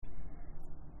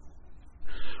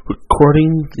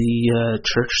Recording the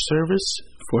church service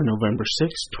for November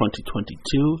 6,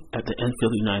 2022 at the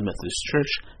Enfield United Methodist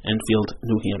Church, Enfield,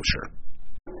 New Hampshire.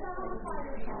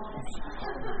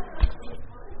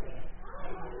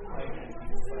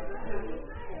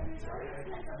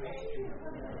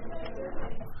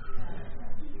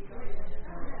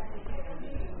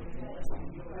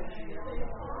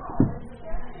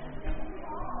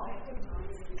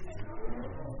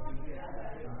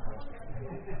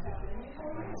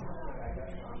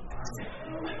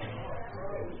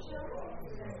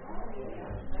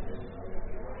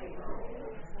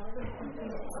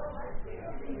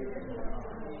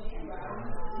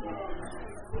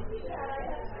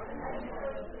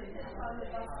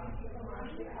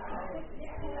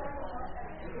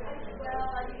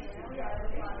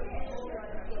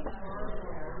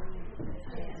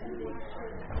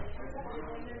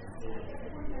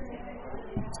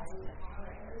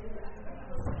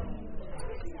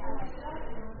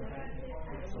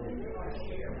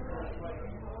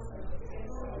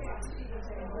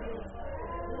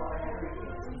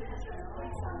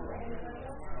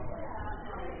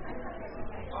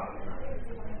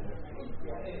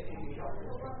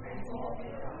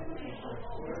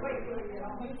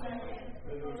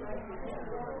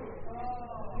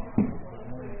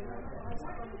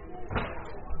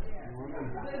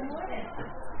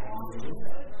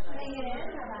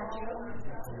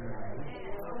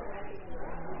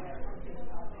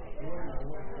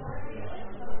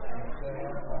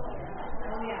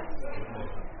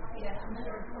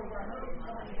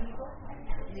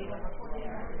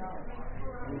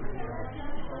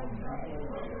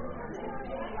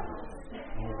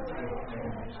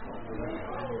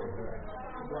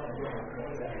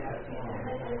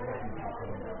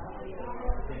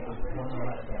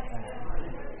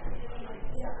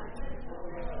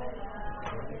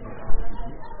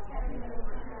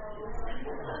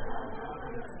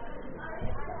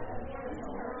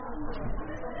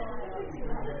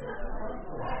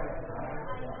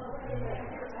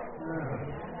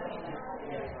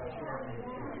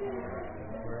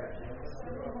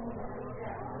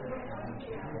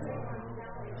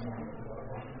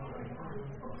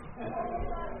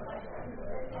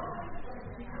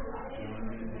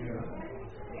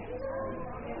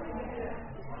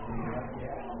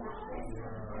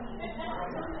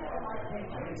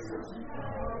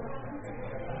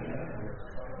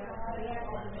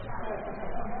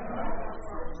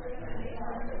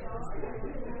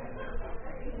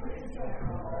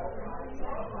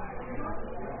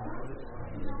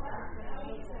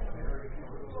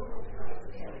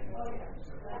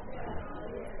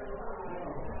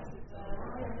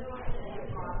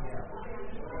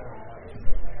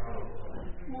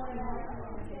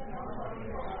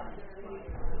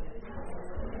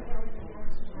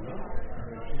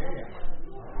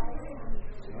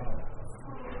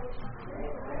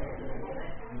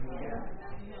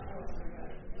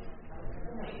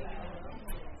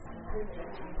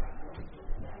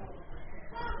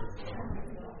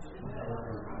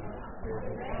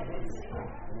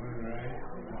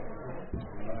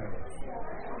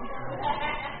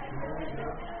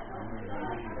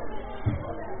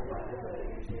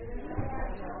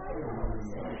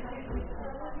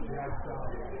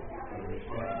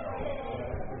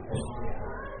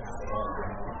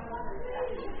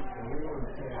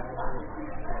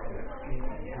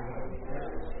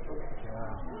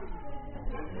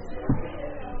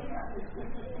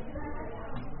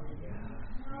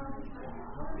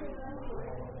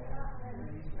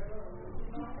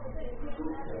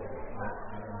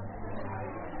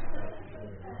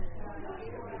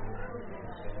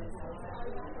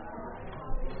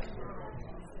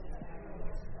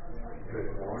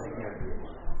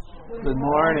 Good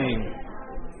morning.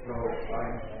 So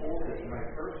I'm told that my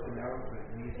first announcement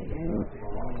needs to be something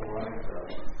along the lines of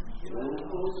 "Little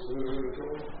closer,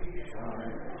 don't be shy."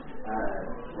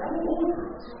 Round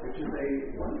bulletins, which is a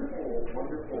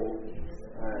wonderful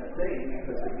thing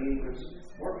because it means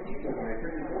more people when I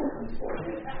bring the bulletins for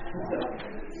you.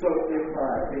 So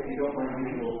if you don't mind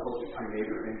being a little closer to your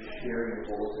neighbor and sharing the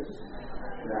bulletins,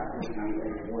 that would be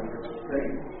a wonderful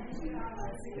thing.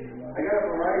 I got a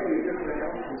variety of different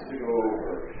announcements to go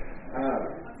over.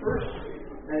 First,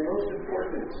 and most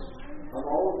important of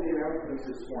all of the announcements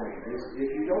this morning is if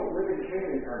you don't live in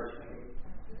Canaan,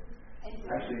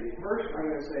 actually, first I'm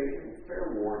going to say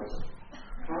fair warning.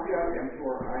 Caveat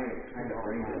emptor, I am kind of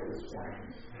brain dead this morning.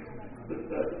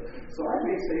 So I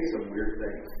may say some weird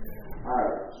things.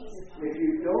 If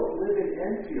you don't live in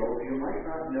Enfield, you might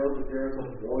not know that there is a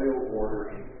boil order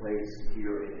in place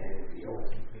here in Enfield.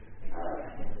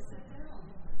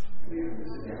 We have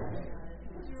this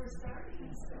announcement.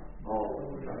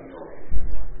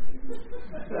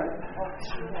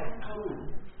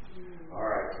 All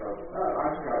right, so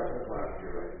I forgot to put last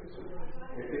year.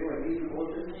 If anyone needs a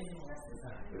bulletin,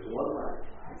 there's one left.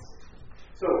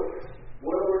 So,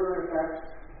 what order in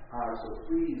fact? So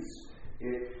please,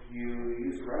 if you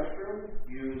use the restroom,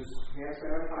 use hand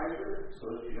sanitizer so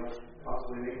that you don't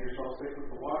possibly make yourself sick with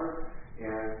the water.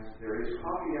 And there is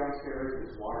coffee downstairs.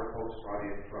 It's water folks brought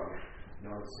in from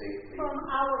known safely. From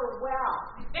our well.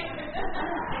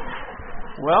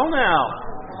 Well, now.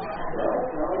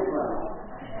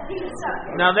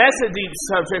 Now that's a deep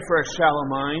subject for a shallow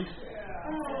mind.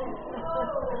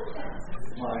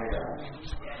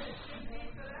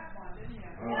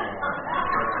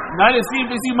 Not as deep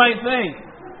as you might think.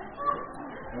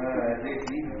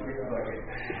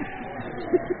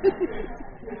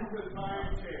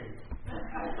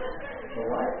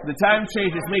 The time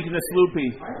change is making us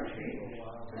loopy.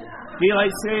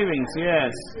 Daylight savings,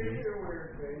 yes.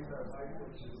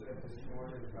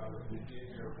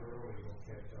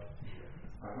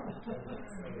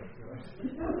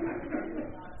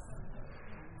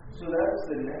 So that's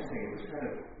the next thing. It was kind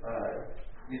of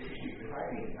interesting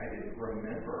timing. I didn't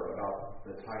remember about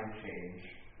the time change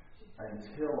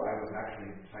until I was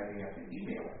actually typing up the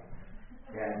email.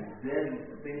 And then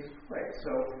things clicked.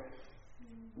 So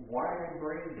why I'm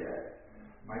brain dead?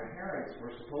 My parents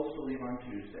were supposed to leave on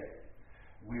Tuesday.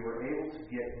 We were able to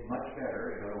get much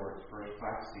better, in other words, first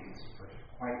class seats for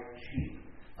quite cheap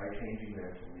by changing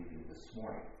them to leaving this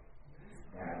morning.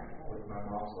 And with my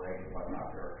mom's leg and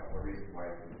whatnot, there are a couple of reasons why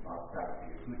we thought that would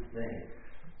be a good thing.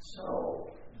 So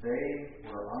they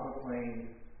were on the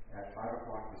plane at 5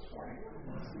 o'clock this morning.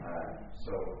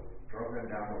 So drove them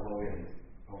down the Logan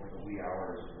over the wee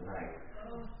hours of the night.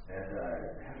 And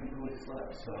haven't really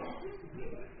slept, so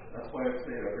that's why I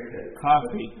say I read it.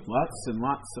 Coffee. Lots and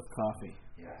lots of coffee.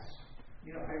 Yes.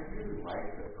 You know, I really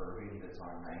like the Irving that's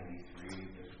on 93,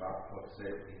 just about hooks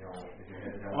it, you know, if you're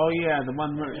heading down. Oh, yeah, the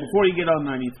one before you get on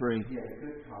 93. Yeah,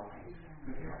 good coffee.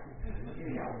 Good coffee.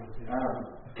 Anyhow,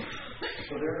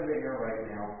 so they're in the air right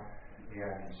now,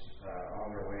 and on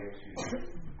their way to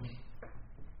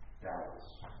Dallas.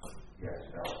 Yes,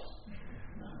 Dallas.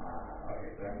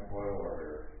 Okay, then boil order.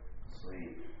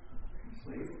 Sleep.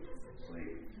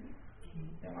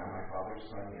 Am I my father's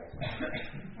son? Yes.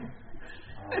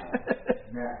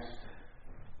 Next,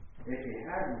 if you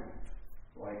hadn't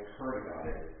heard about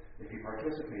it, if you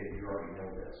participated, you already know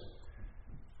this.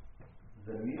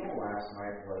 The meal last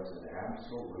night was an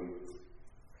absolute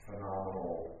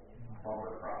phenomenal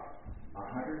bumper crop.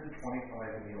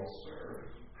 125 meals served.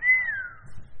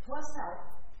 Plus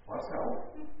help.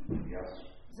 Yes.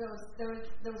 So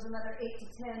there was another 8 to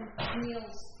 10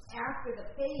 meals after the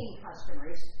paying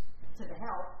customers to the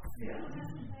help. Yeah.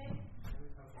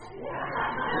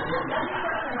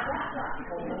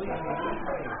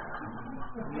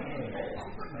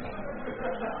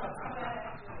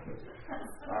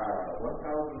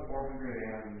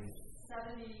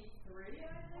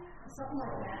 Something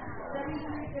like that.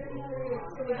 73, 53.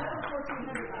 So we have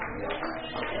 1,400.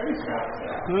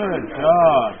 Good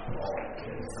God.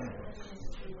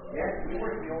 Yeah, we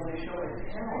weren't the only show in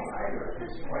town either.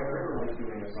 White River was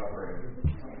doing a suffering.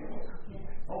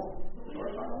 Oh, the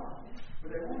door's not locked. But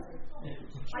they won't.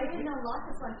 I didn't unlock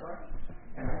the front door.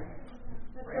 And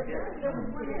right there. There was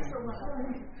one extra one.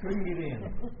 Couldn't get in.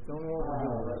 Don't know.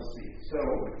 Let's see. So,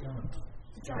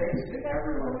 thanks to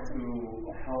everyone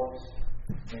who helped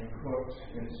and cooked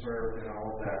and served and all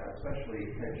of that, especially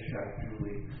head chef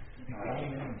Julie.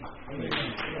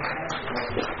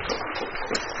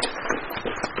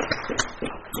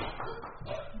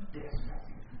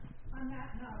 On that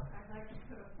note, I'd like to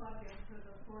put a plug in for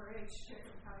the 4-H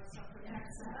chicken price up for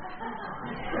next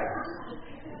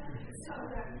so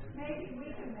that maybe we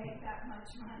can make that much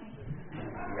money.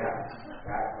 Yeah,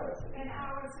 that was. And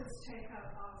ours is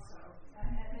takeout also,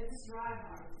 and it's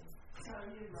drive-on. So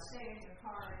you stay in your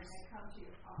car and they come to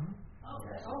your car.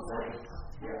 Okay.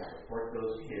 Yes, support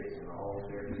those kids and all that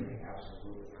they're doing,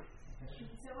 absolutely.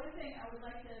 So one thing, I would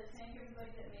like to thank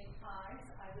everybody that made pies.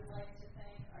 I would like to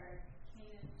thank our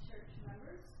Canaan Church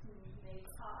members who made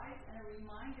pies, and a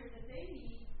reminder that they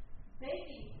need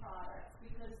baking products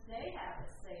because they have a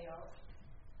sale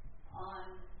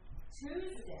on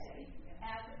Tuesday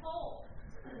at the Pole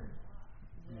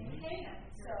in Canaan.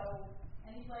 So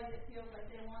anybody that feels like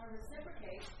they want to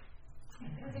reciprocate,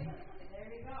 there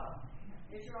you go.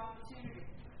 There's your opportunity.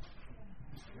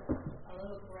 A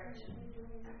little correction.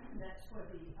 That's for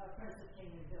the Friends of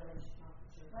Canaan Village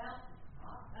officer. Well,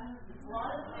 a lot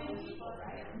of the same people,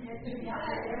 right? Yeah,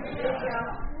 there you go.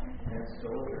 And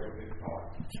still a very good call.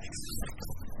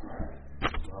 All right.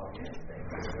 Well, again, thank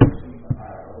you. A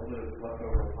little bit of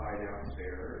leftover pie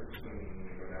downstairs.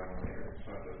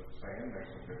 saying. There's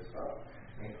some good stuff,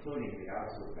 including the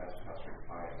absolute best custard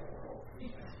pie in the world.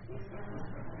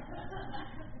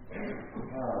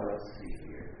 Let's see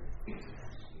here.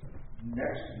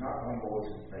 Next, not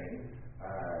unbelievable thing,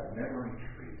 memory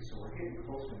tree. So we're getting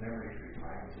close to memory tree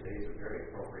time. Today is a very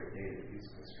appropriate day to be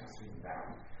discussing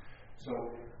that.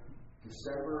 So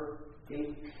December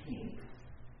 18th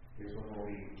is when we'll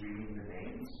be reading the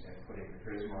names and putting the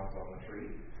Christmas on the tree.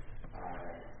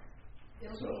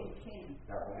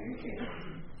 That will be in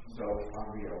Canaan. So on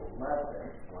the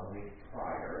 11th, 1 week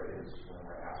prior, is when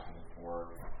we're asking for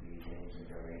the names and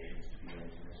donations to be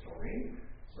into the story.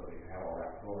 So we can have all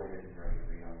that collated and ready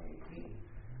for you on the 18th.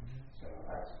 So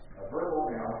that's a verbal,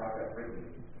 and I'll have that written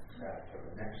for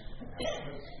the next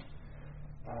announcements.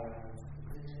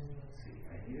 Let's see,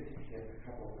 I needed to get a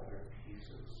couple of other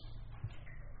pieces.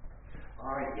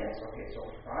 Alright, yes, okay, so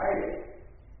Friday,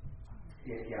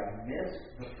 if you missed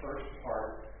the first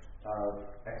part of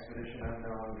Expedition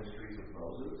Unknown Mysteries of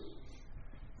Moses,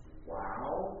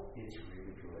 wow, it's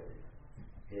really good.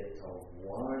 It's a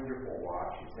wonderful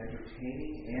watch. It's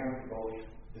entertaining and both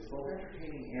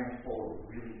entertaining and full of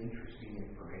really interesting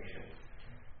information.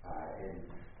 In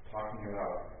talking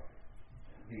about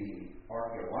the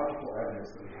archaeological evidence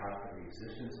that we have for the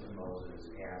existence of Moses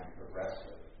and the rest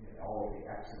of all of the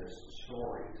Exodus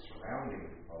stories surrounding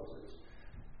Moses.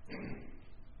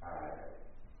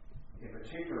 In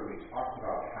particular, we talked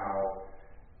about how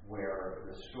where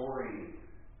the story,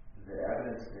 the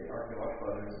evidence, the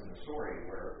archaeological evidence in the story,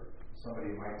 where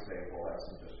somebody might say, well, that's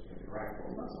just incorrect.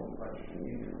 Well, not so much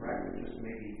incorrect, but just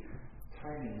maybe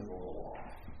timing is a little off,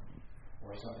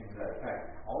 or something to that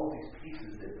effect. All of these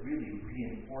pieces that really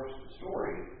reinforce the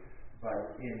story,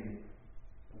 but in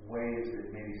ways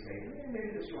that maybe say,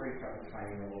 maybe the story got the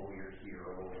timing a little weird here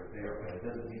or over there, but it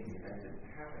doesn't mean the event didn't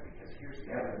happen, because here's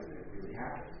the evidence that it really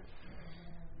happened.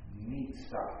 Neat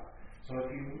stuff. So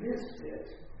if you missed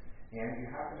it, and you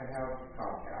happen to have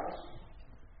Comcast,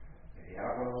 if you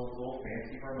have one of those little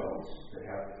fancy remotes that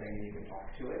have the thing and you can talk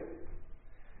to it,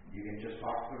 you can just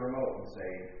talk to the remote and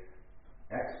say,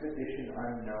 Expedition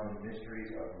Unknown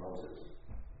Mysteries of Moses.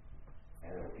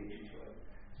 And it'll get you to it.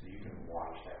 So you can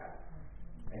watch that.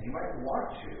 And you might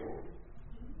want to,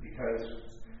 because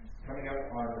coming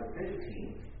up on the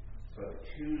 15th, so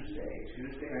Tuesday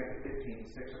night the 15th,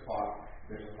 6 o'clock,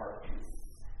 there's a part 2.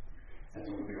 And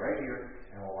so we'll be right here,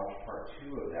 and we'll watch part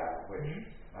 2 of that, which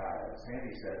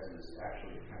Sandy says is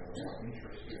actually kind of the more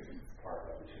interesting part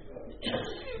of the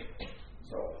 2.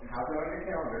 So have it on your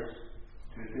calendars,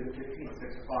 Tuesday the 15th,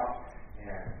 6 o'clock,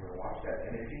 and we'll watch that.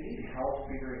 And if you need help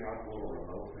figuring out the little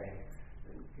remote thing,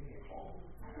 then give me a call.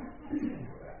 For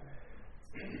that.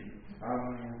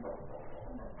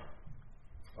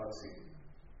 Let's see.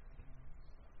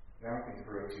 Now we can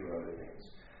through a few other things.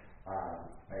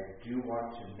 I do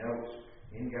want to note,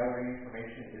 in-gathering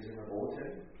information is in the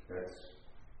bulletin. That's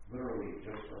literally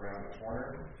just around the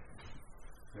corner.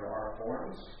 There are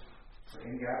forms for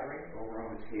in-gathering over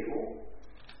on the table.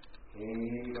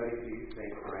 Anybody who you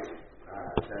think might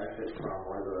benefit from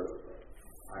one of the,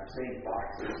 I'm saying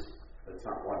boxes, but it's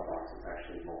not one box, it's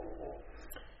actually multiple.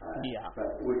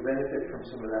 But would benefit from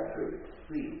some of that food.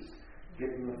 Please, get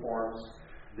in the forms.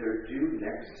 They're due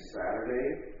next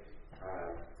Saturday.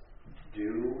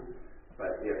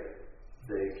 But if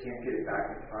they can't get it back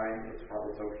in time, it's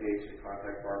okay to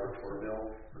contact Barbara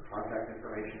Torville. Her contact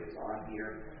information is on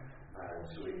here,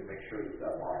 so we can make sure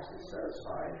that box is set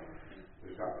aside.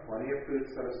 We've got plenty of food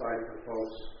set aside for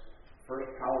folks. First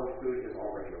pallet of food has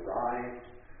already arrived.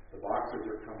 The boxes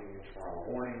are coming in tomorrow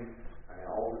morning.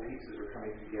 All the pieces are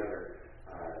coming together.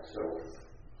 So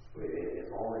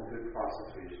it's all in good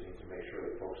process. We just need to make sure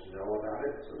that folks know about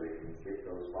it so they can get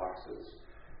those boxes.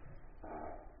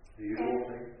 The usual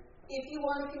thing. If you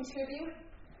want to contribute,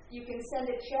 you can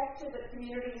send a check to the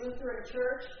Community Lutheran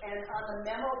Church, and on the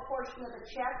memo portion of the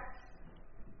check,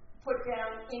 put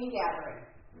down in-gathering,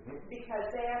 because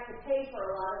they have to pay for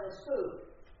a lot of this food.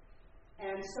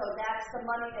 And so that's the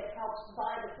money that helps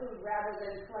buy the food rather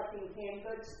than collecting canned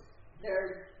goods.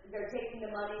 They're taking the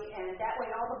money, and that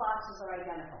way all the boxes are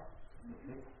identical.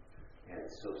 And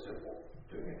it's so simple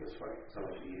doing it this way. So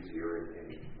much easier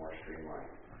and more streamlined.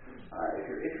 If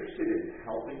you're interested in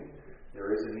helping,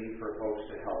 there is a need for folks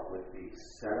to help with the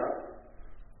setup.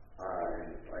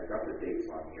 And I got the dates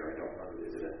on here. I don't remember.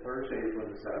 Is it a Thursday is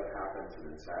when the setup happens,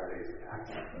 and then Saturday is the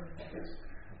packing? Yes.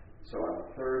 So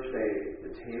on Thursday,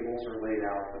 the tables are laid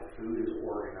out, the food is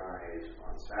organized.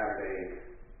 On Saturday,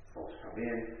 folks come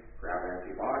in, grab an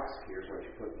empty box. Here's what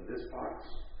you put in this box.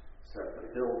 Set the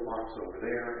filled box over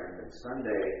there, and then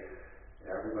Sunday,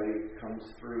 everybody comes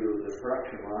through the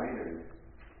production line and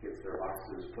gets their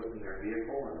boxes put in their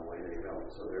vehicle, and away they go.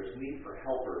 So there's need for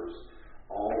helpers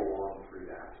all along through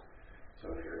that.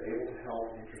 So if you're able to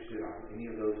help, interested on any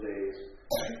of those days,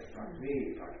 talk to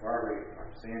me, talk to Barbara, you can talk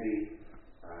to Sandy.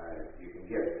 You can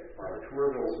get Barbara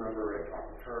Tourville's number and talk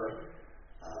with her,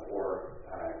 or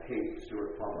Kate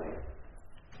Stewart Plumley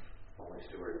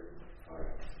Stewart, I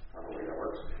don't know the way that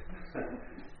works.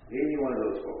 Any one of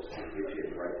those folks can get you in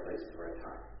the right place at the right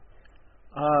time.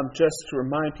 Just to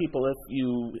remind people, if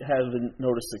you haven't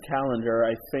noticed the calendar,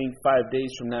 I think 5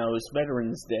 days from now is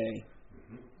Veterans Day.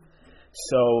 Mm-hmm.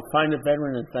 So find a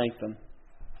veteran and thank them.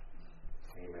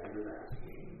 Amen to that.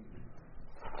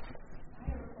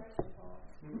 I have a question, Paul.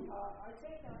 I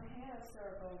think on Hannah's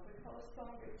circle, we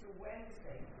postponed it to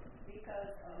Wednesday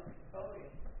because of voting.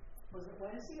 Was it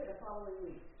Wednesday or the following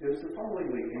week? It was the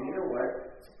following week, and you know what?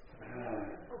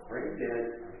 Brain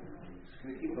dead. I'm just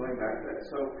going to keep going back to that.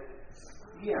 So,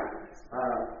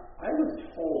 I was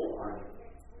told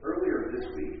earlier this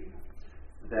week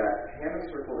that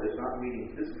Hannah Circle is not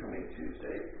meeting this coming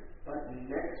Tuesday, but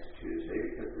next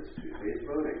Tuesday, because this Tuesday is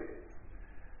voting.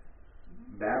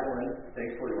 Madeline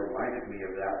thankfully reminded me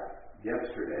of that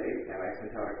yesterday, and I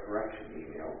sent out a correction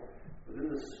email. But then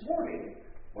this morning,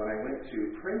 when I went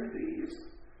to print these,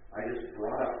 I just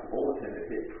brought up the bulletin and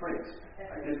hit print.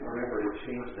 I didn't remember to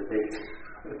change the date.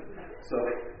 So,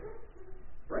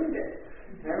 brain dead.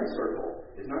 Hannah Circle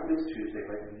is not this Tuesday,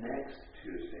 but next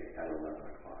Tuesday at 11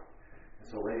 o'clock. And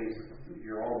so, ladies,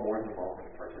 you're all more than welcome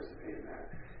to participate in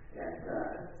that.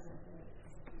 And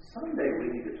someday we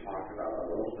need to talk about a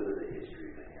little bit of the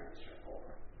history of the Hannah Circle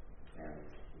and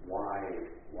why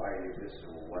it exists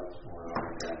and what's going on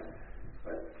with that.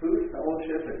 But food,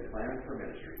 fellowship, and planning for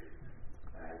ministry.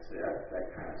 I'd say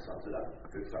that kind of sums it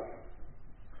up. Good stuff.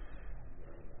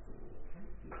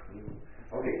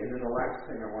 Okay, and then the last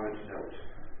thing I wanted to note.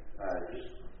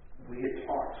 We had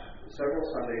talked several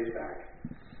Sundays back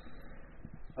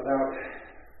about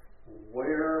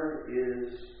where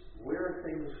are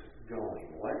things going?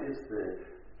 What is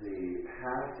the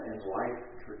path and life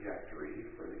trajectory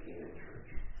for the Canaan Church?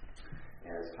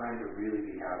 And it's time to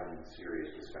really be having a serious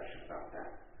discussion about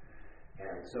that.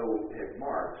 And so it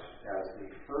marked as the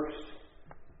first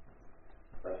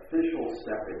official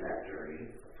step in that journey.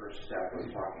 The first step was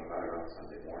talking about it on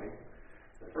Sunday morning.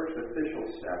 The first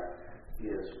official step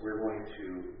is we're going to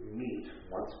meet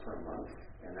once per month,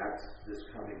 and that's this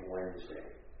coming Wednesday.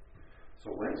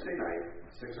 So Wednesday night,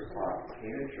 6 o'clock,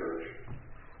 Canaan Church,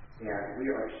 and we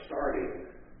are starting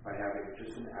by having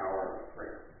just an hour of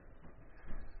prayer.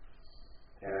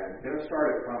 And I'm going to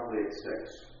start it promptly at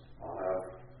 6. I'll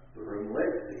have the room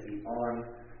lit, the heat on,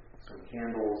 some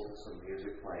candles, some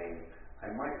music playing. I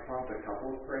might prompt a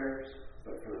couple of prayers,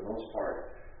 but for the most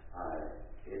part,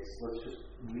 let's just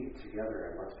meet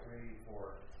together and let's pray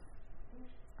for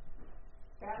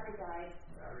Battery died.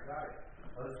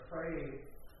 Let's pray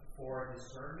for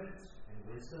discernment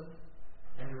and wisdom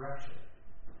and direction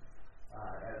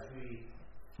as we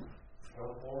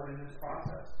go forward in this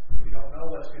process. We don't know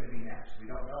what's going to be next. We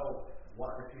don't know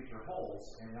what the future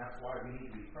holds, and that's why we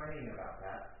need to be praying about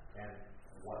that and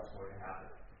what's going to happen.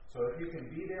 So if you can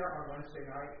be there on Wednesday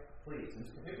night, please, and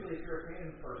particularly if you're a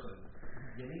Canaan person,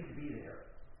 you need to be there.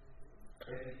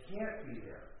 If you can't be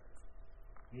there,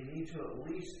 you need to at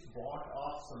least block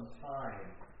off some time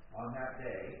on that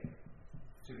day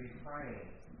to be praying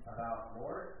about,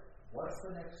 Lord, what's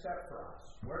the next step for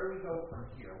us? Where do we go from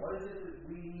here? What is it that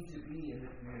we need to be in the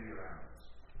community around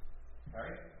us?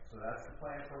 Okay? So that's the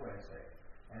plan for Wednesday.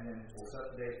 And then we'll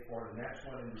set the date for the next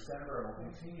one in December, and we'll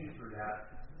continue through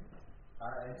that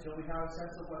until we have a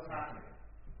sense of what's happening.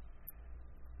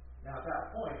 Now, at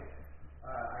that point,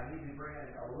 I need to bring in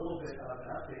a little bit of an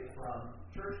update from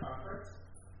church conference.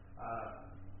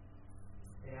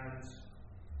 And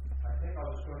I think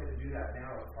I'll just go ahead and do that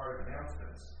now as part of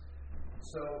announcements.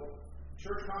 So,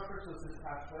 church conference was this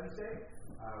past Wednesday.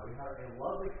 We had a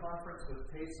lovely conference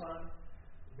with Payson.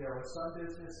 There was some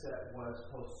business that was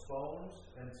postponed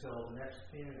until the next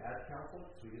Canaan Ad Council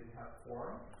because we didn't have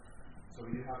quorum. So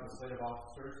we do have the slate of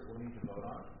officers that we'll need to vote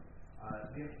on.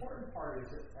 The important part is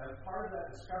that as part of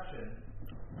that discussion,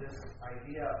 this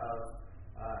idea of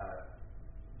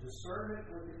discernment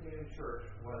with the Canaan Church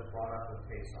was brought up with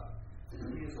Payson.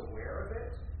 He is aware of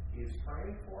it, he is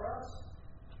praying for us,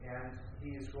 and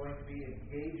he is going to be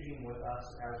engaging with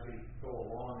us as we go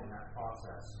along in that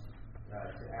process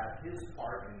to add his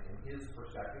part and his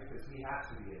perspective, because he has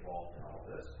to be involved in all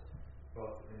this,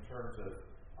 both in terms of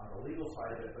on the legal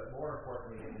side of it, but more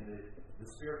importantly in the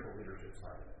spiritual leadership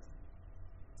side of it.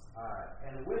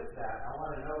 And with that, I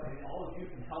want to note, and all of you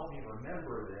can help me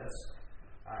remember this,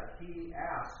 he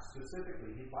asked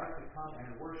specifically, he'd like to come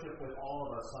and worship with all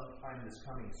of us sometime this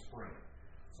coming spring.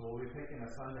 So we'll be picking a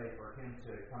Sunday for him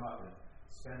to come up and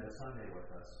spend a Sunday with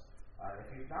us.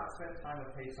 If you've not spent time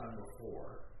with Payson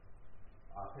before,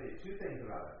 I'll tell you two things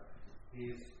about him.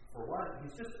 He's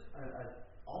just an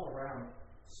all-around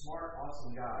smart,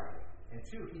 awesome guy. And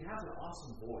two, he has an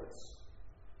awesome voice.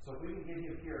 So if we can get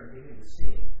him here and get him to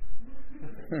sing,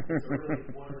 it's a really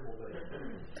wonderful thing.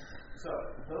 So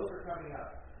those are coming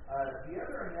up. The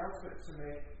other announcement to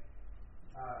make,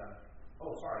 I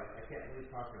can't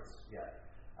leave conference yet.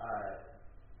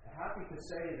 Happy to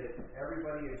say that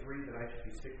everybody agreed that I should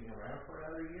be sticking around for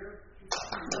another year.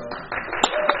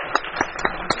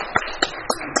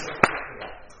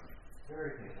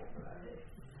 Very thankful for that.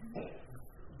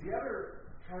 The other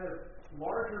kind of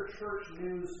larger church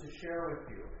news to share with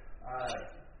you.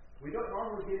 We don't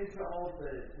normally get into all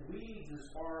the weeds as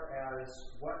far as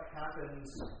what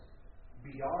happens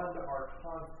beyond our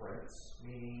conference,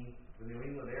 meaning the New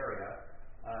England area,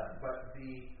 but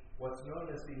what's known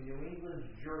as the New England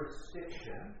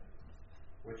jurisdiction,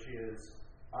 which is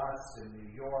us in New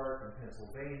York and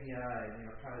Pennsylvania and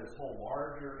kind of this whole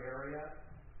larger area,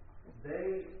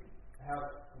 they have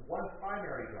one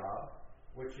primary job,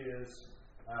 which is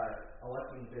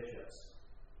electing bishops.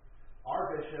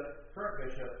 Our bishop, current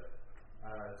bishop,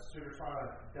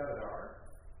 Sudarsana Devadar,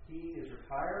 he is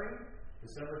retiring.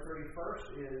 December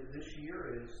 31st this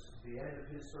year is the end of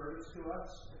his service to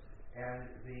us, and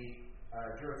the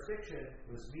jurisdiction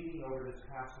was meeting over this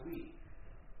past week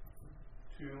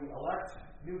to elect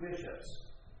new bishops.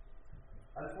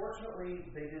 Unfortunately,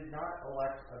 they did not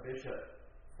elect a bishop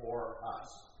for us,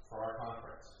 for our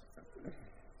conference.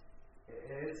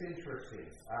 It's interesting.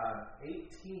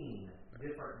 18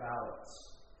 different ballots.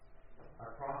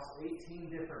 Across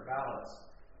 18 different ballots,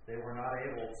 they were not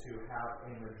able to have a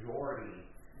majority.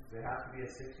 There has to be a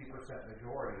 60%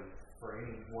 majority for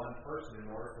any one person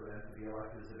in order for them to be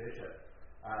elected as a bishop.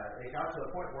 It got to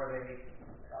the point where they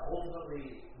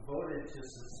ultimately voted to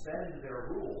suspend their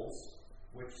rules,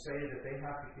 which say that they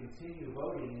have to continue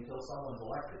voting until someone's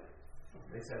elected.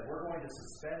 They said, we're going to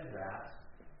suspend that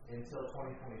until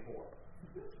 2024.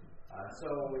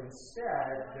 So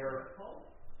instead, they're...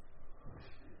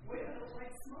 Wait,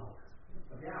 like smoke.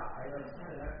 Yeah, that's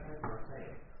kind of a thing.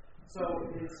 So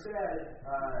instead,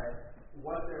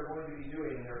 what they're going to be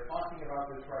doing, and they're talking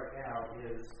about this right now,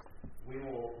 is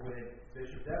when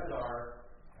Bishop Devadar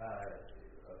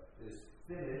is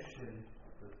finished in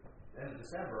the end of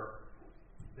December,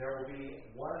 there will be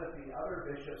one of the other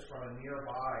bishops from a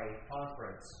nearby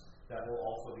conference that will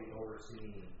also be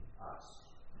overseeing us.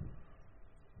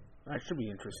 That should be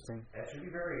interesting. That should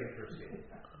be very interesting.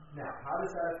 Now, how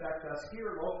does that affect us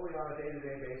here locally on a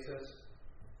day-to-day basis?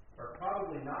 We're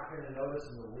probably not going to notice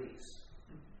in the least.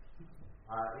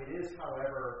 It is,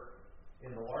 however,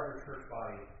 in the larger church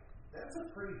body, that's a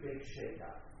pretty big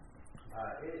shakeup.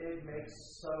 It makes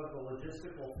some of the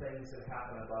logistical things that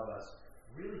happen above us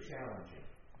really challenging.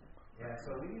 And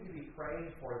so we need to be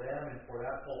praying for them and for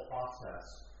that whole process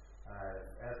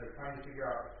as they're trying to figure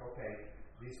out, okay,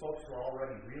 these folks are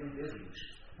already really busy.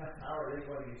 How are they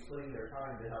going to be splitting their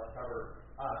time to help cover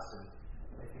us? And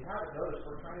if you haven't noticed,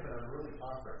 we're kind of an unruly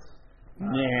conference. So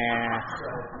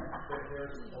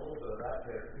there's a little bit of that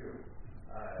there too.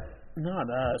 Not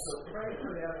us. So pray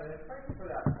for them and pray for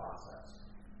that process.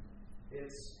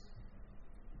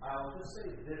 I'll just say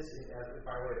this as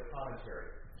by way of commentary.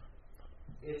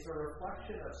 It's a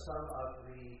reflection of some of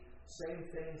the same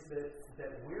things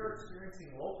that we're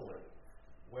experiencing locally,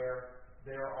 where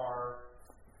there are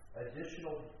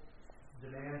additional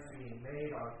demands being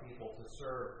made on people to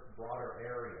serve broader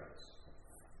areas.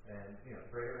 And,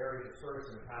 greater areas of service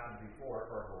than have happened before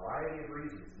for a variety of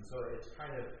reasons. And so it's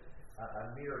kind of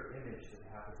a mirrored image that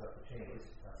happens up the chain.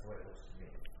 That's the way it looks to me.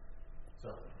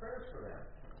 So prayers for them.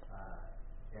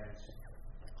 And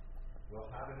we'll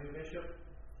have a new bishop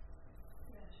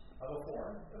of a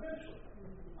form eventually.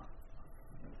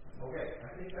 Okay,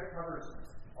 I think that covers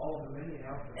all of the many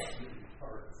announcements that we've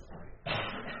covered this morning.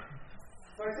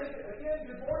 So I say again,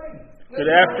 good morning. Good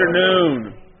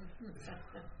afternoon.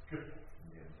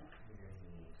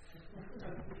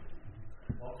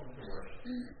 Welcome to worship.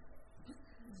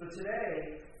 So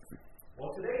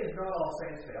today is not All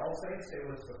Saints Day. All Saints Day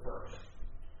was the first.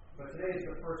 But today is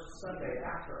the first Sunday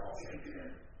after All Saints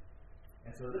Day.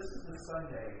 And so this is the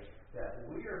Sunday that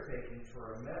we are taking to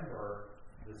remember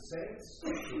the saints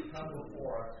who come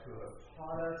before us, who have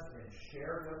taught us and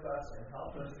shared with us and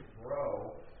helped us to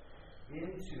grow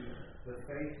into the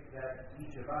faith that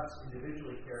each of us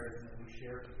individually carries and that we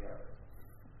share together.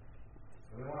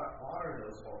 And we want to honor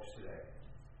those folks today.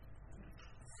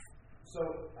 So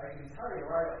I can tell you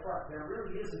right up front, there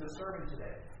really isn't a sermon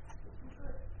today.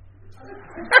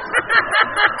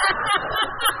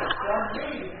 From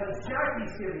me, because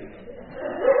Jackie's giving it.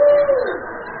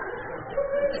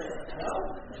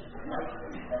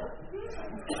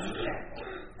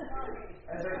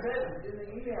 As I said in the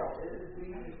email,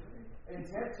 the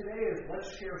intent today is let's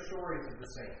share stories of the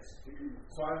saints.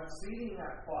 So I'm seeding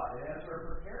that thought, and as we're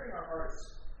preparing our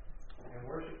hearts and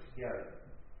worship together,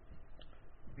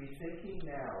 be thinking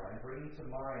now and bringing to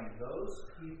mind those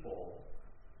people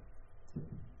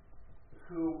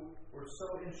who were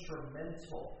so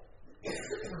instrumental in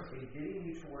getting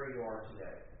you to where you are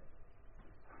today.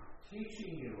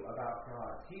 Teaching you about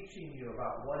God, teaching you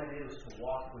about what it is to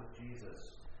walk with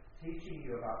Jesus, teaching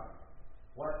you about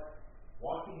what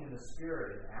walking in the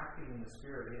Spirit and acting in the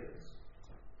Spirit is.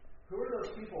 Who are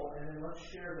those people? And then let's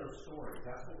share those stories.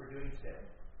 That's what we're doing today.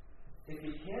 If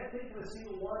you can't think of a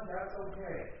single one, that's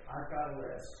okay. I've got a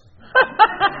list.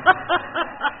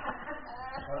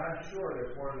 But I'm sure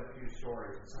there's more than a few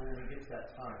stories. And so when we get to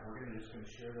that time, we're just going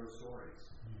to share those stories.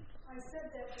 I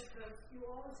said that because you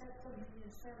always have something in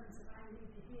your sermons that I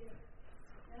need to hear.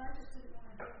 And I just didn't want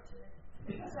to hear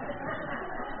it today.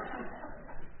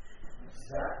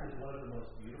 That is one of the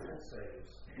most beautiful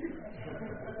saves.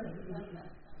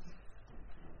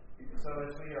 So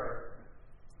as we are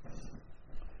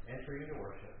entering into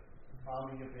worship,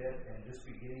 calming a bit, and just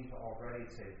beginning to already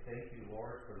say, thank you,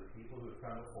 Lord, for the people who have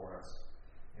come before us.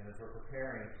 And as we're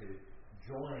preparing to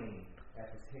join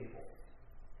at the table,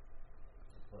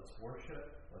 let's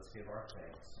worship, let's give our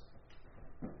thanks.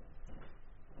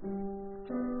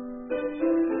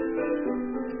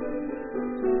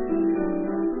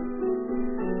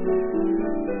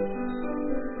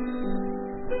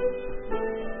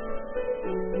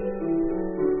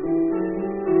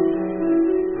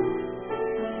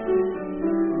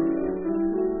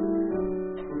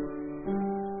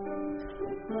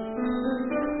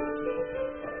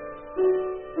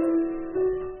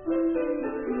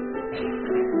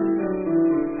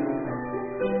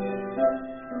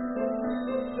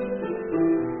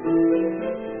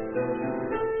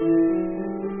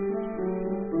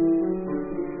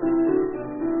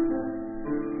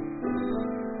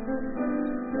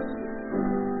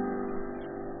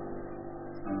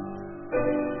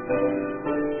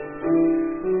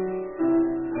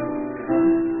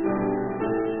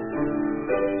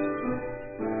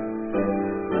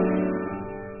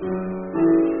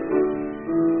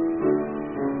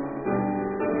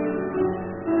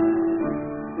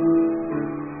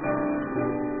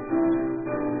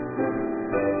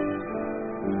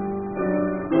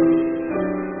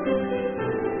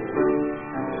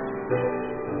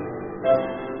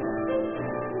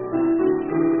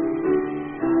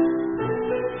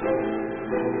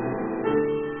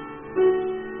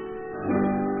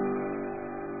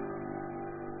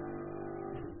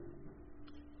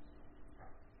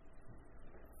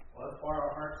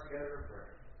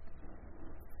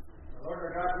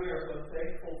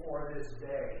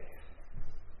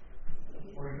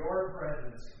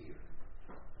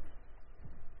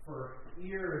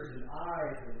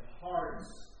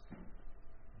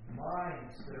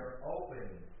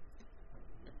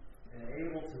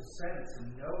 Sense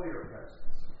and know your presence.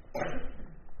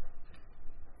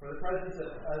 For the presence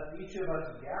of each of us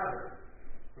gathered,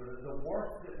 for the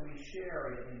warmth that we share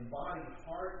in body,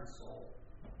 heart, and soul.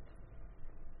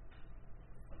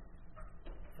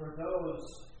 For those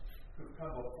who've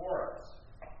come before us,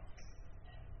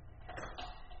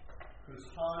 whose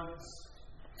hugs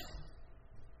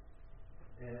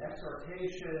and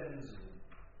exhortations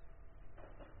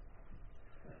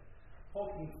and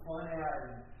poking fun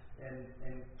at and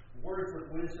words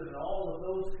of wisdom and all of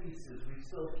those pieces we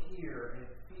still hear and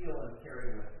feel and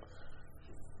carry with us.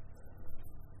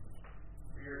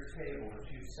 For your table that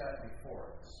you set before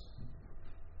us.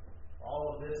 For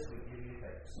all of this we give you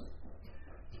thanks.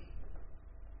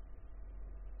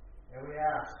 And we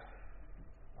ask,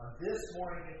 on this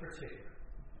morning in particular,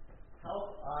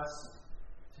 help us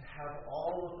to have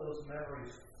all of those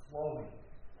memories flowing,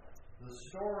 the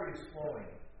stories flowing,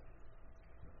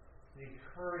 the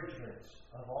encouragement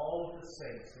of all of the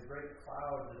saints, the great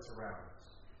cloud that's around us.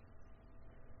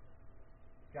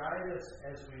 Guide us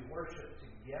as we worship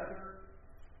together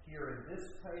here in this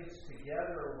place,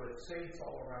 together with saints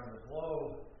all around the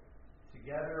globe,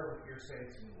 together with your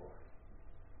saints in glory.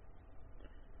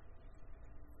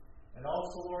 And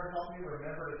also, Lord, help me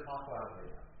remember to talk loudly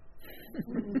now.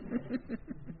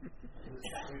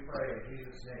 We pray in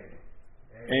Jesus' name.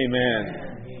 Amen.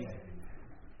 Amen.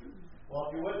 Well,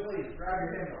 if you would please, grab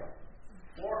your hymnal.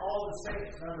 For All the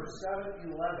Saints, number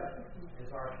 711,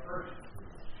 is our first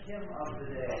hymn of the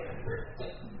day.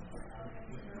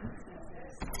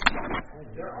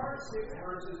 There are 6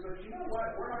 verses, but you know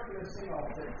what? We're not going to sing all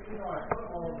 6. Even though I put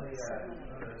them all on the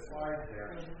slides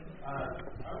there. I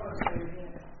want to save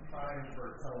time for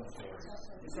telling stories.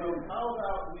 So how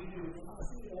about we do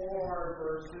 4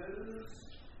 verses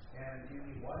and give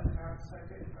me 1/2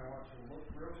 second. I want you to look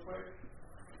real quick.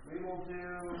 We will do.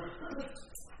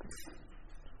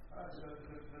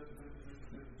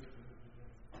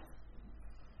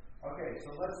 Okay, so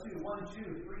let's do 1,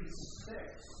 2, 3,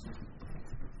 6.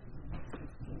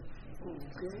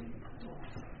 Okay.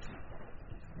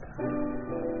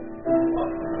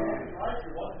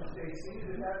 You're welcome to stay seated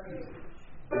if that's easy.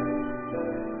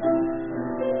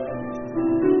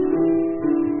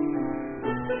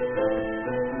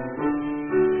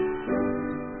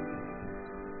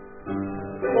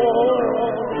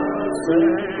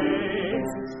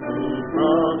 Saints who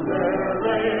from their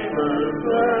labor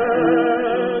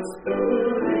rest, who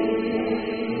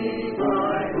leave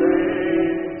thy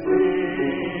face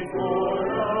before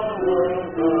the world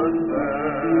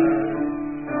confess.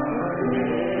 Thy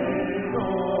name, O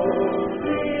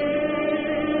Jesus,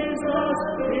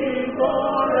 be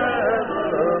forever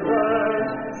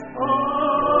blessed.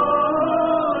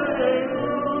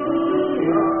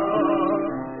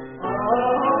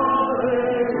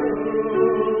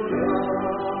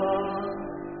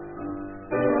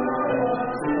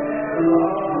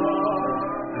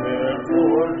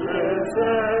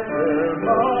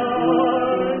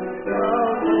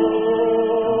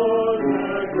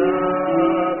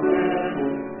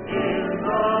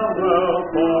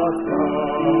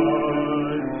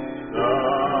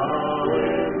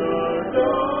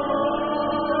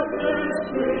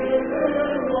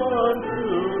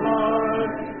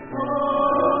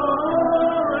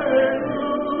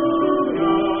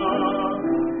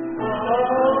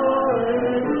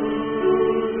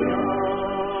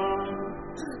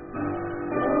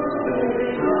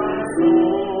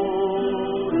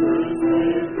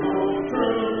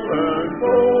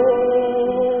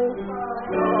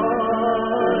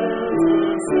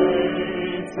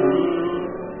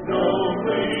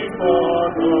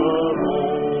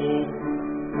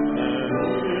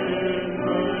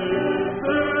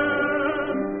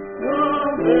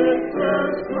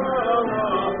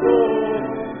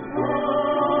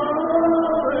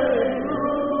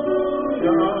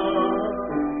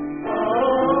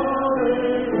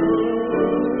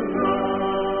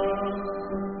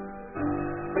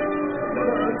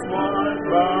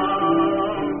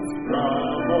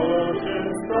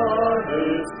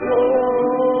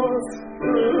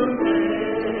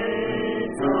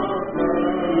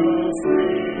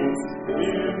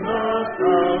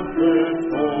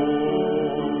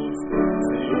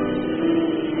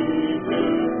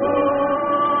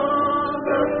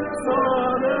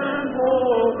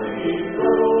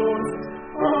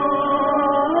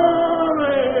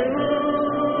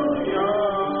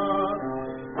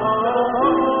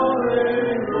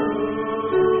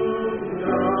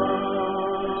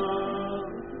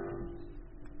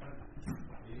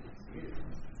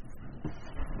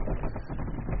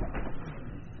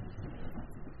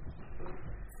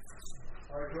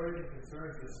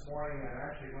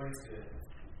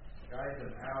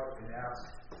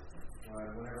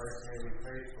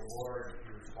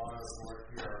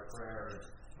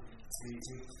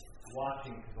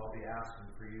 Watching, because I'll be asking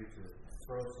for you to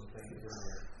throw some things in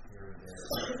there here and there.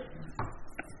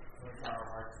 Let's bow our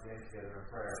hearts again together in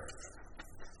prayer.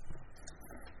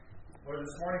 Lord,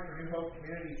 this morning for New Hope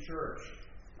Community Church,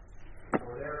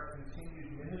 for their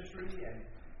continued ministry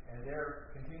and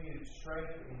their continued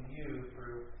strength in you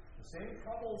through the same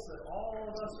troubles that all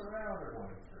of us around are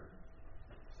going through.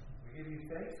 We give you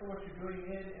thanks for what you're doing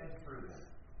in and through them.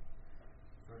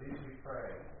 For these we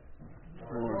pray.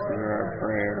 Lord, hear our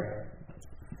prayer.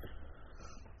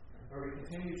 Where we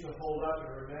continue to hold up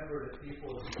and remember the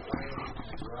people of Ukraine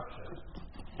and Russia.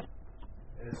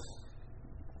 As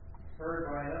heard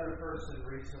by another person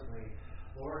recently,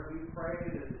 Lord, we pray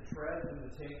that the treads and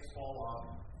the tanks fall off,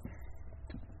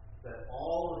 that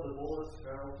all of the bullets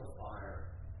fail to fire,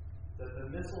 that the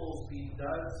missiles be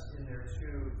duds in their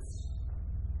tubes,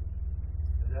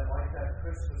 and that like that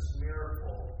Christmas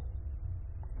miracle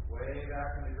way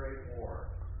back in the Great War,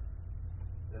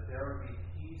 that there would be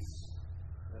peace,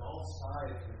 that all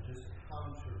sides would just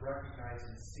come to recognize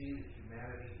and see the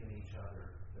humanity in each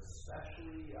other,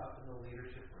 especially up in the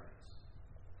leadership ranks.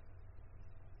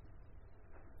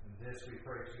 And this we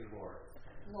pray to you, Lord.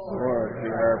 Lord,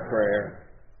 hear our prayer.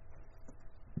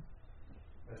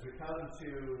 As we come to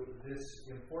this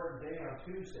important day on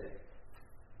Tuesday,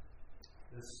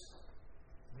 this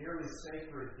nearly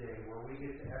sacred day where we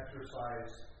get to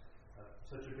exercise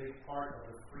such a big part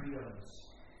of the freedoms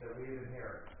that we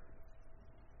inherit.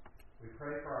 We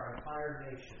pray for our entire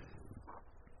nation,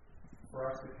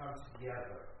 for us to come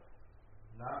together,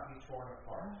 not be torn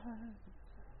apart.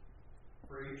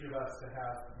 For each of us to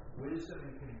have wisdom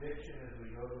and conviction as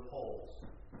we go to the polls.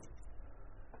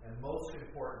 And most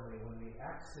importantly, when we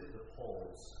exit the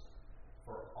polls,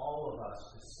 for all of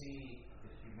us to see the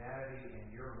humanity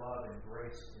and your love and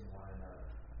grace in one another.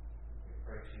 We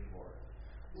pray to you, Lord.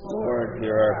 Lord,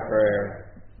 hear our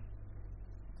prayer.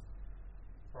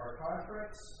 For our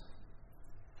conference,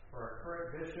 for our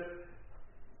current bishop,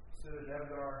 Sue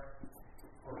Devgar,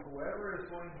 for whoever is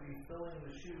going to be filling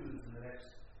the shoes in the next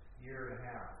year and a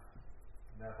half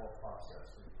in that whole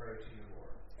process, we pray to you,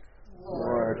 Lord.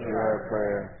 Lord, hear our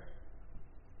prayer.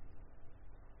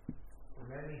 For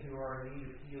many who are in need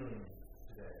of healing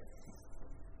today,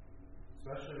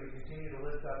 especially we continue to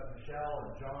lift up Michelle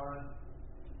and John,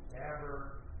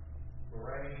 Amber,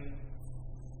 Lorraine,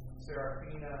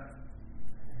 Serafina,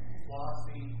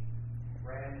 Flossie,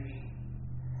 Randy,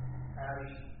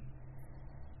 Patty,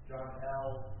 John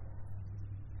L.,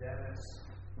 Dennis,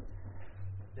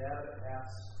 Deb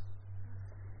S.,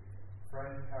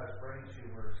 friend who has brain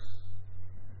tumors,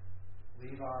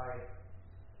 Levi,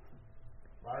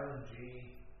 Rylan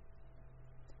G.,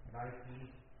 Nike,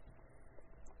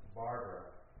 Barbara.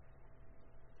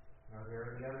 Are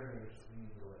there any other names we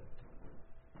need to list?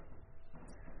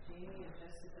 Jamie and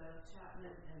Jessica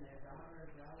Chapman and their daughter,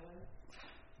 Darwin.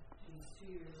 She's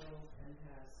 2 years old and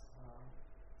has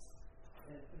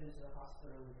been put into the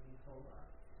hospital with Ebola.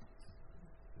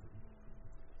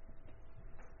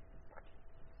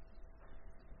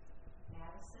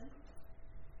 Madison.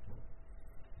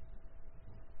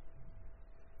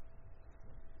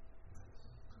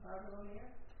 Barbara O'Meara.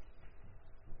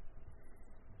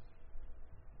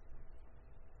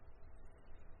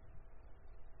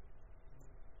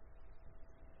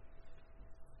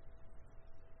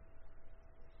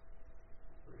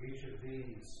 For each of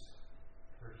these,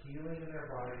 for healing in their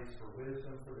bodies, for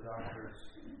wisdom for the doctors,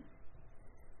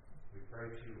 we pray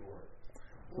to you, Lord.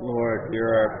 Lord, hear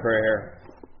our prayer.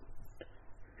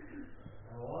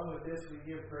 And along with this, we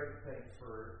give great thanks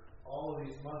for all of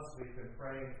these months we've been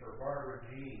praying for Barbara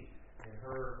G. and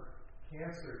her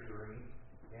cancer journey.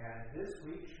 And this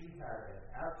week she had an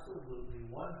absolutely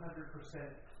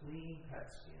 100% clean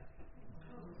PET scan.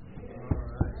 All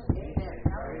right.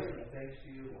 Praise and thanks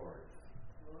to you, Lord.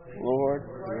 Lord,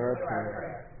 hear our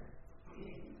prayer.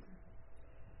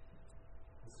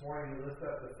 This morning we lift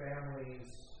up the families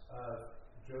of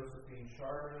Josephine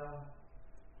Charbonneau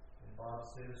and Bob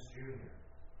Sims Jr.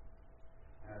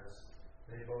 as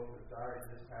they both have died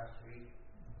this past week.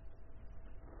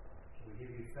 We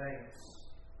give you thanks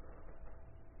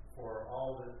for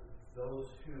all that those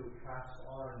who passed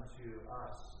on to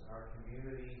us in our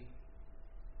community,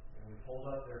 and we hold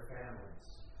up their families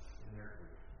in their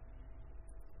grief.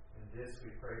 In this we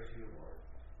pray to you, Lord.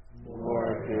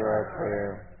 Lord, hear our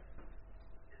prayer.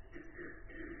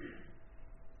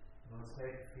 Let's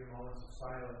take a few moments of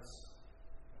silence.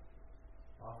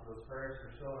 Offer those prayers that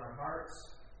are still in our hearts.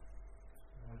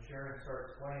 And when Sharon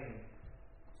starts playing,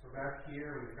 so back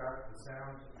here we've got the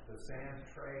sand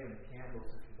tray and the candles.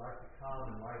 If you'd like to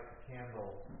come and light the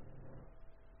candle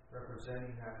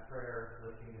representing that prayer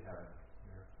lifting to heaven,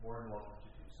 you're more than welcome to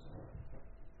do so.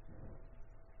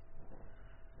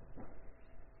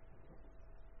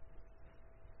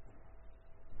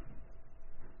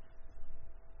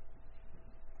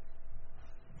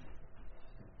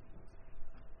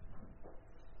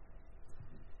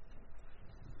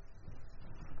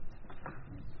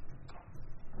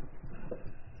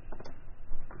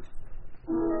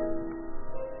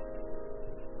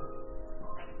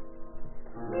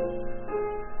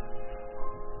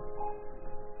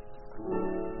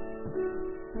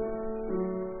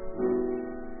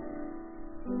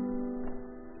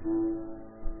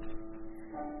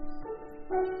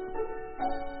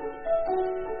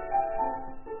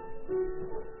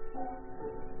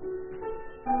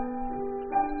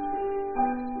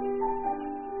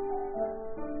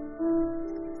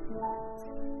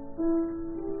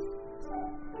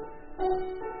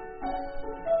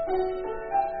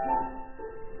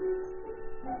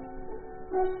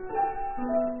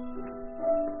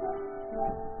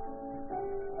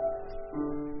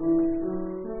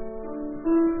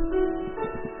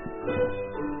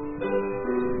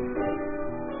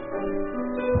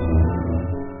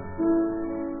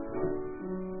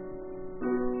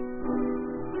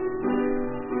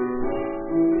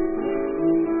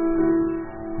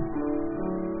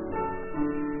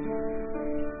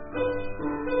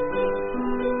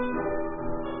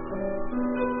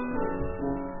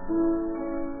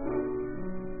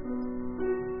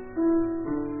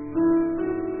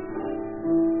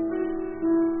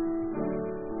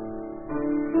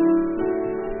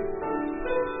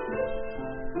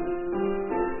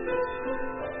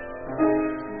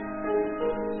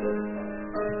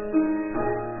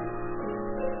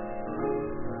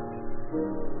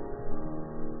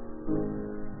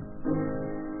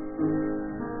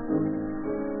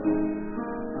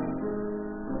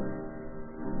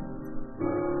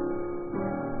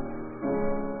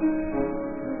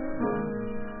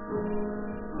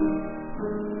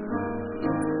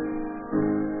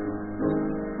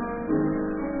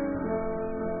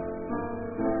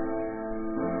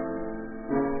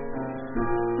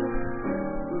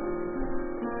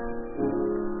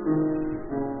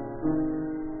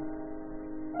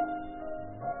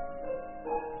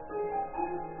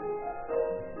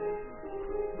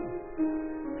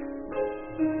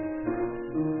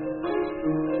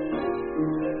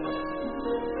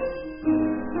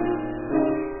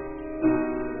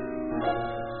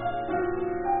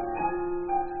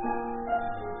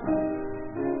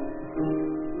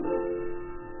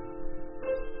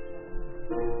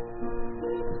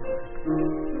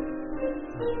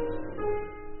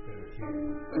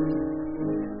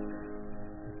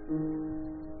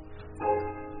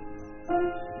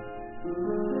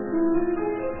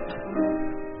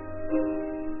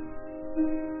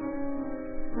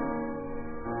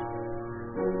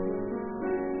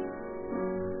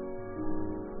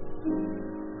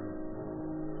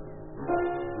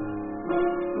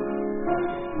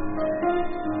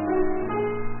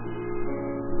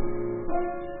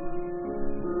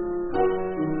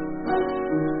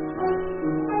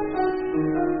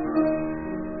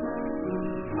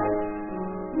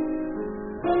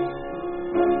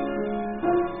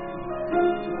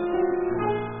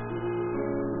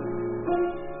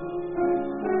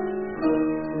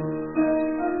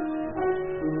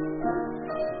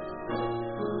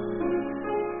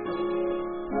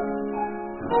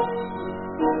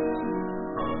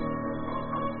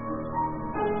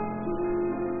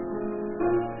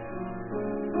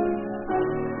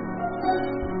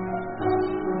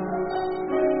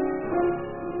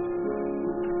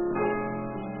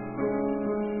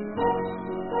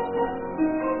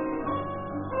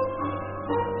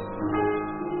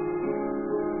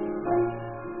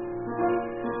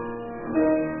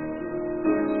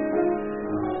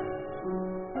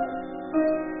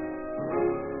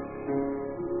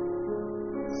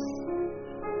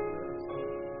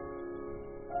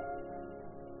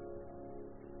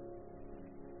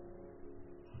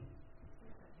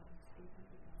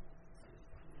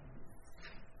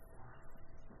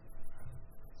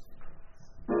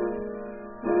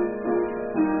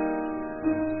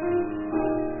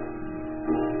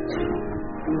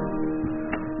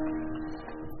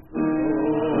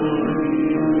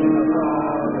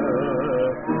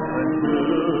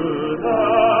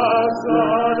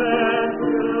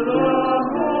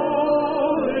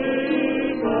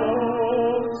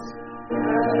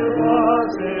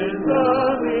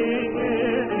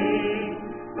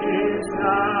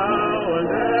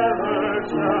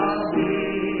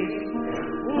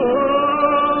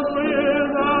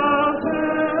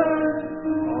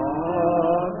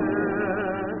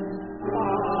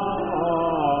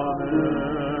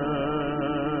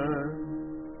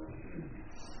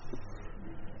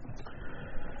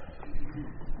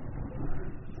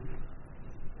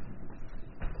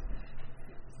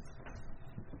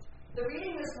 The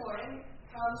reading this morning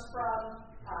comes from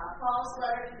Paul's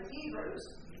letter to the Hebrews,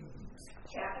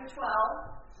 chapter 12,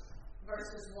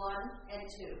 verses 1 and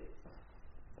 2.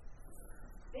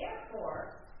 Therefore,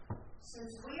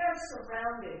 since we are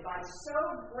surrounded by so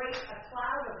great a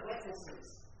cloud of witnesses,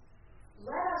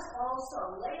 let us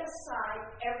also lay aside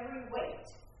every weight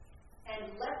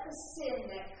and let the sin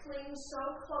that clings so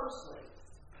closely,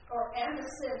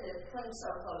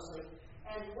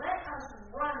 and let us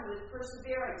run with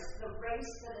perseverance the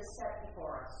race that is set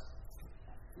before us,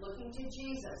 looking to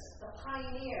Jesus, the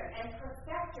pioneer and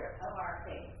perfecter of our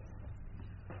faith,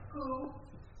 who,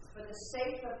 for the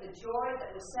sake of the joy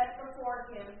that was set before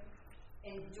him,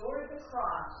 endured the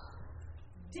cross,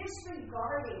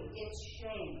 disregarding its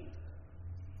shame,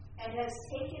 and has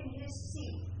taken his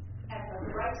seat at the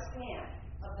right hand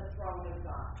of the throne of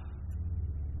God.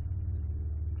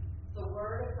 The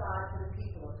word of God for the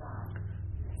people of God.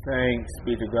 Thanks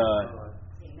be to God.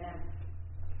 Amen.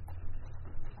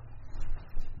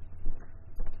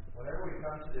 Whenever we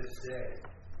come to this day,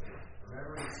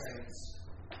 remembering saints,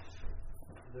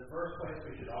 the first place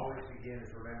we should always begin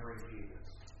is remembering Jesus.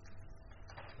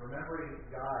 Remembering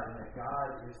God, and that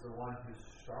God is the one who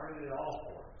started it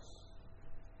all for us.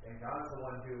 And God's the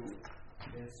one who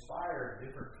inspired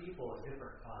different people at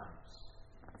different times.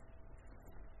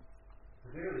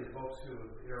 Particularly the folks who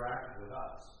have interacted with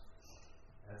us.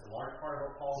 And it's a large part of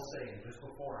what Paul is saying just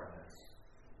before this.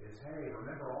 Is, hey,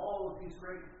 remember all of these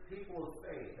great people of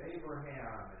faith,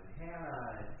 Abraham and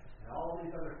Hannah and all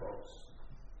these other folks.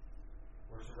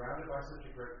 We're surrounded by such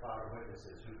a great cloud of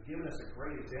witnesses who've given us a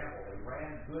great example. They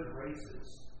ran good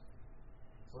races.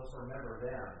 So let's remember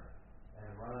them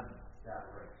and run that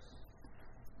race.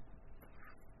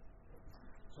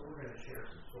 So we're going to share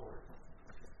some stories.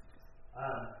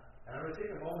 And I'm going to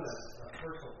take a moment of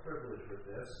personal privilege with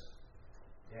this.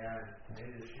 And I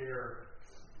need to share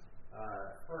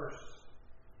first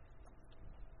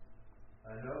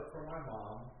a note from my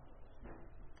mom.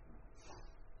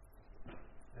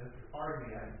 And if you pardon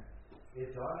me,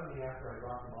 it dawned on me after I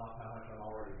dropped them off how much I'm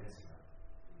already missing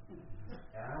them.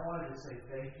 And I wanted to say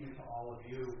thank you to all of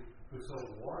you who so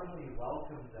warmly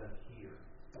welcomed them here.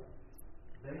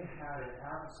 They had an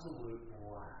absolute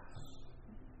blast.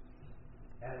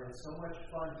 And it was so much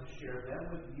fun to share them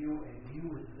with you and you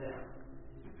with them.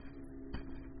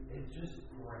 It's just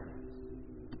great.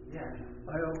 Yeah.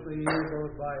 I hope the year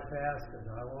goes by fast, and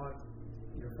I want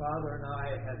your father and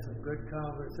I had some good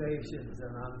conversations,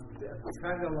 and I'm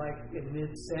kind of like in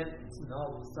mid-sentence, and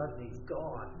all of a sudden he's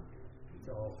gone.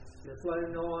 So just let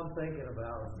him know I'm thinking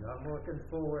about him. I'm looking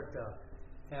forward to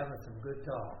having some good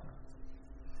talk.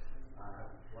 I'm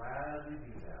glad you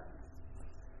do that.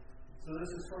 So this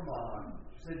is from Mom.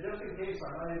 She said, just in case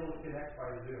I'm unable to connect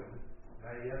by Zoom,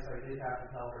 yes, I did have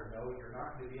to tell her, no, you're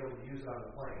not going to be able to use it on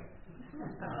the plane.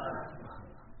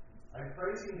 I'm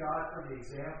praising God for the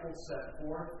example set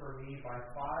forth for me by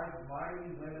 5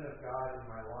 mighty women of God in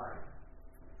my life.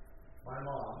 My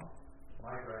mom,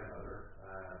 my grandmother,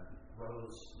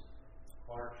 Rose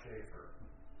Clark Schaefer,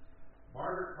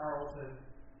 Margaret Carlton,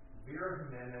 Vera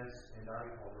Jimenez, and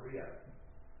Darby Calderia.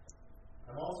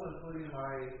 I'm also including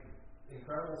my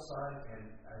incredible son, and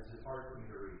as it's hard for me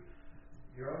to read,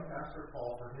 your own Pastor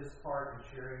Paul, for his part in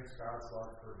sharing God's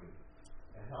love for me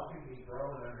and helping me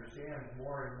grow and understand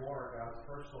more and more God's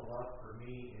personal love for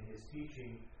me in his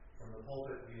teaching from the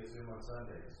pulpit via Zoom on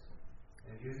Sundays,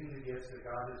 and using the gifts that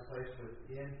God has placed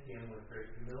within him with great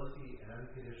humility and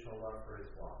unconditional love for his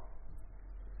flock.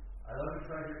 I love and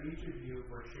treasure each of you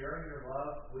for sharing your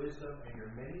love, wisdom, and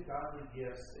your many godly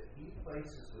gifts that he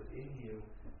places within you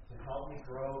to help me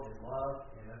grow in love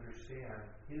and understand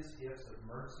his gifts of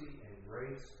mercy and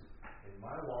grace in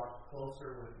my walk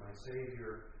closer with my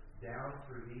Savior down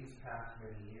through these past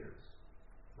many years.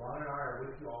 Ron and I are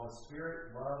with you all in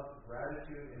spirit, love,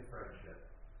 gratitude, and friendship.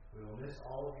 We will miss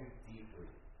all of you deeply.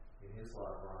 In his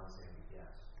love, Ron and Sandy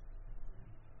Guest.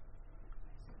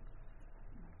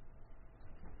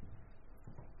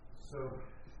 So,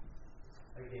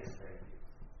 again, thank you.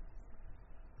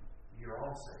 You're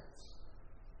all saints.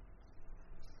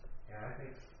 And I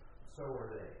think so are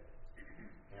they.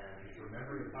 And just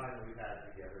remember the time that we've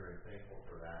had together and thankful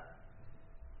for that.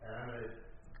 And I'm going to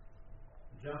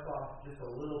jump off just a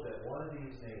little bit. One of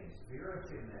these names, Vera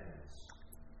Jimenez.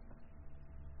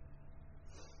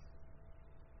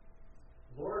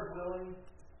 Lord willing,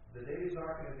 the day's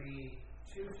not going to be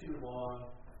too long,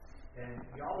 and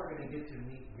y'all are going to get to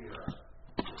meet Vera.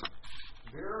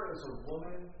 Vera is a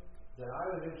woman that I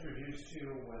was introduced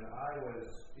to when I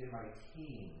was in my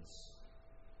teens.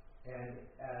 And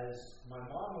as my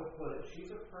mom would put it, she's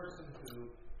a person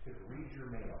who could read your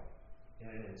mail in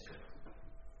an instant.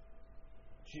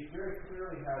 She very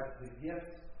clearly had the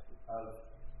gift of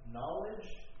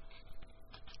knowledge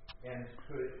and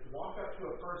could walk up to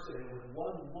a person and with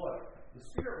one look, the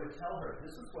Spirit would tell her,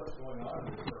 this is what's going on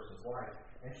in this person's life.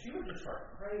 And she would just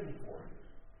start praying for you.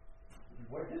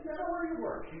 It didn't matter where you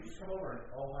were. She'd just come over and,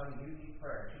 oh, honey, you need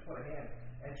prayer. And she'd put a hand.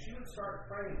 And she would start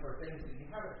praying for things that you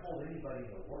haven't told anybody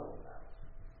in the world about.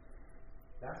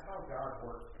 That's how God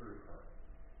worked through her.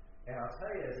 And I'll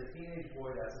tell you, as a teenage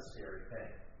boy, that's a scary thing.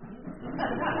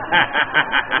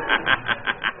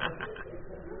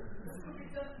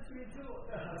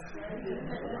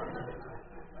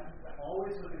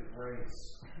 Always with a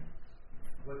grace,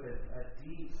 with a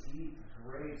deep, deep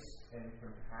grace and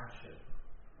compassion.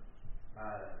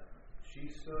 She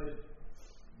stood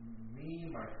me,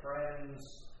 my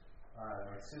friends,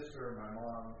 my sister, my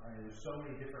mom. I mean, there's so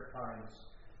many different times.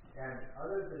 And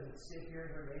other than sit here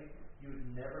in her name, you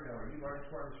would never know her. You run into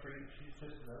her on the street, she's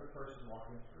just another person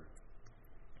walking through.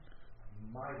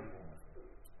 Mighty woman.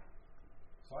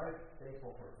 So I'm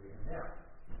thankful for being there.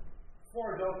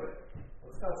 Floor is open.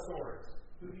 Let's tell stories.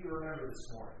 Who do you remember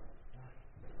this morning?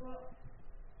 Well,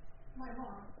 my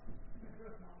mom, my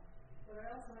birth mom. But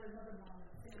I also had another mom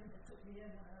that took me in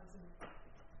when I was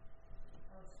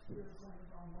really going the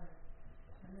wrong way.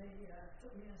 And they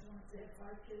took me as one of, they had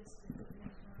 5 kids, they took me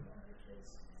as one of the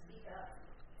kids to speak up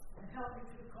and help me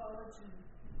through college. And,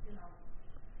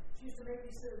 she used to make me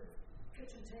sit at the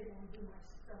kitchen table and do my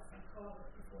stuff and call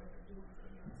it before I could do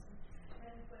anything else.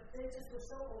 But they just were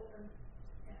so open,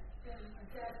 and my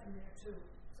dad from there too,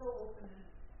 so open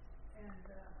and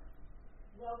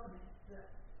welcoming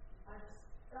that I just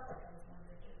felt like I was one of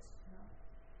their kids, And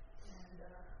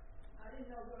I didn't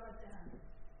know God then.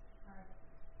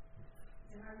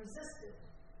 And I resisted.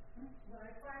 When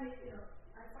I finally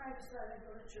decided to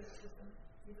go to church with them,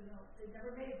 even though they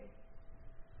never made me.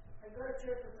 I go to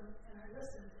church with them and I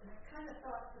listened, and I kind of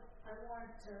thought that I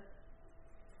wanted to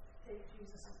take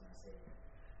Jesus as my Savior.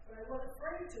 But I wasn't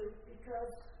afraid to,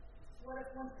 because what if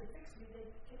once they fixed me, they'd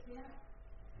kick me out?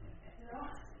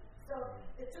 So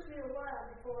it took me a while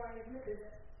before I admitted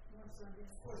it one Sunday.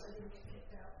 Of course, I didn't get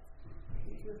kicked out.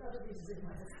 There's other reasons in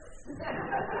my life.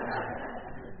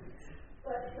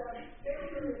 But they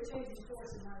were really a changing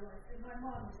force in my life. And my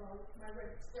mom was always, my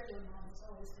regular mom was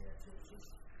always there too. She's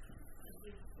a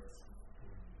big person.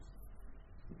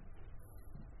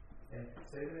 And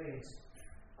say the names.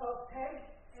 Oh, Peg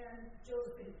and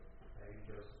Josephine. Peg and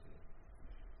Josephine.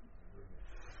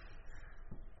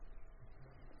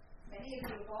 Many of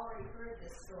you have already heard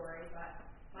this story, but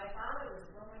my father was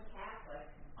Roman Catholic,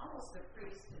 almost a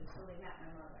priest until he met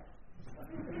my mother.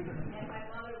 And my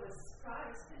mother was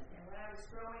Protestant. And when I was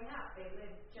growing up,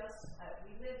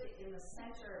 we lived in the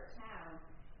center of town,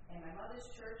 and my mother's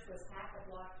church was half a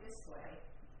block this way,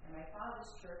 and my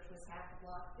father's church was half a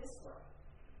block this way.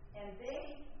 And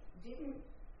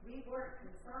we weren't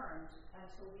confirmed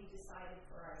until we decided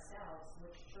for ourselves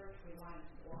which church we wanted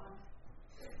to belong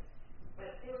to.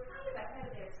 But they were kind of ahead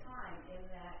of their time in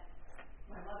that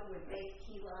my mother would bake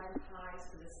key lime pies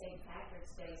for the St.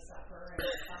 Patrick's Day supper, and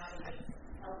my father would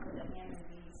help with the ham and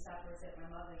beans suppers at my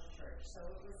mother's church. So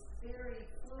it was very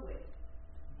fluid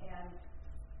and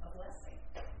a blessing.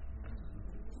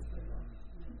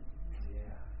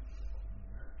 Yeah.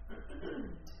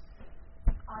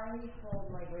 I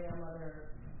hold my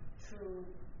grandmother true.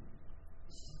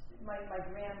 My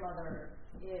grandmother,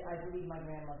 I believe my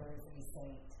grandmother is a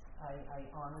saint. I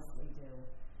honestly do.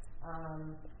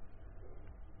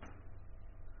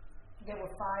 There were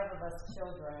 5 of us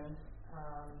children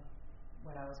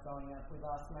when I was growing up. We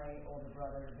lost my older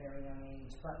brother at a very young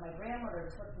age. But my grandmother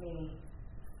took me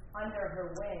under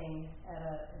her wing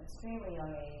at an extremely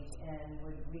young age and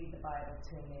would read the Bible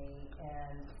to me.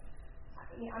 And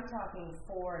I'm talking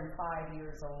 4 and 5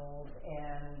 years old,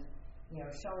 and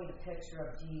show me the picture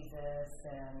of Jesus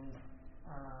and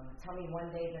tell me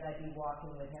one day that I'd be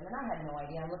walking with him. And I had no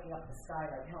idea. I'm looking up the sky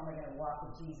like, how am I going to walk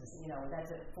with Jesus? You know,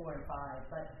 that's at 4 and 5.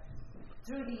 But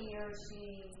through the years,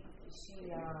 she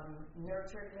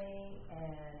nurtured me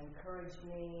and encouraged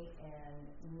me and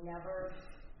never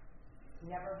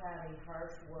had a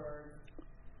harsh word.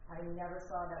 I never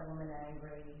saw that woman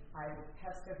angry. I would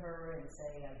pester her and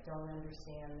say, I don't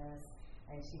understand this.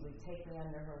 And she would take me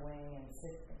under her wing and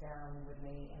sit down with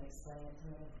me and explain it to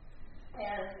me.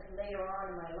 And later on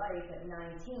in my life, at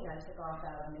 19, I took off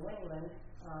out of New England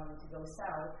to go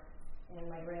south, and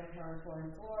my grandparents were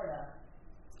in Florida.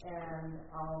 And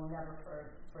I'll never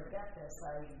forget this.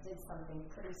 I did something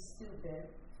pretty stupid.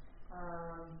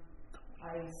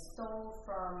 I stole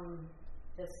from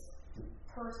this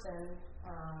person,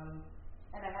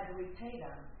 and I had to repay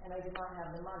them, and I did not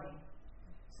have the money.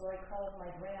 So I called my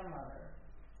grandmother,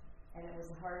 and it was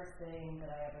the hardest thing that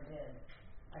I ever did.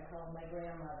 I called my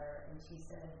grandmother, and she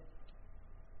said,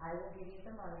 I will give you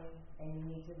the money, and you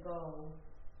need to go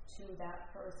to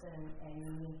that person, and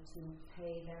you need to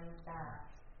pay them back,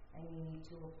 and you need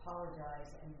to apologize,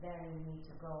 and then you need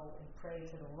to go and pray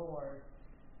to the Lord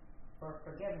for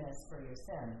forgiveness for your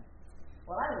sin.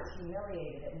 Well, I was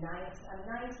humiliated at 9.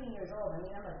 I'm 19 years old. I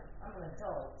mean, I'm an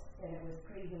adult, and it was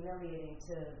pretty humiliating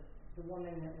to the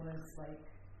woman that was like.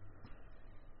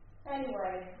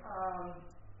 Anyway,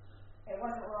 it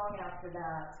wasn't long after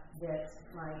that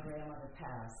my grandmother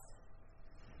passed.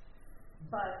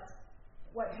 But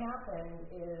what happened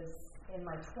is, in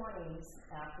my 20s,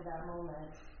 after that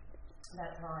moment,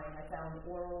 that time, I found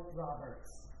Oral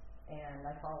Roberts, and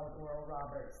I followed Oral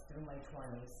Roberts through my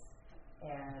 20s,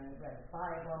 and read the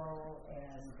Bible,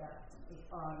 and got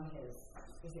on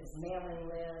his mailing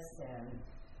list, and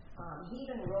he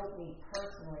even wrote me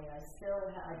personally. I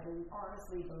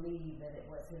honestly believe that it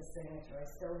was his signature. I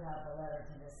still have the letter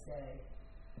to this day.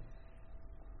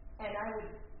 And I would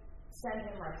send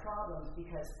him my problems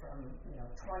because from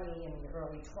 20 and your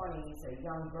early 20s, a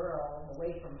young girl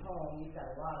away from home, you've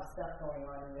got a lot of stuff going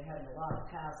on in your head and a lot of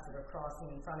paths that are crossing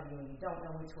in front of you, and you don't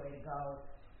know which way to go.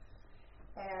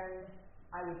 And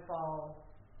I would fall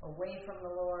away from the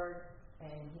Lord,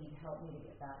 and he'd help me to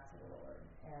get back to the Lord.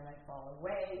 And I'd fall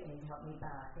away, and he'd help me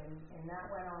back. And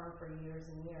that went on for years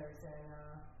and years.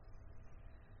 And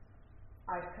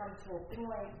I've come to a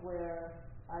point where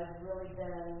I've really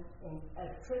been, as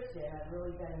a Christian, I've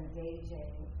really been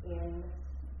engaging in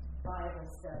Bible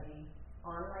study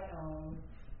on my own,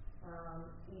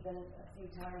 even a few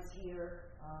times here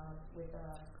with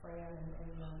Fran and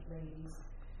the ladies.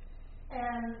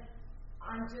 And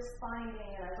I'm just finding,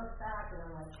 and I look back and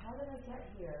I'm like, how did I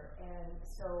get here? And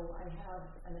so I have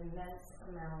an immense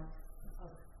amount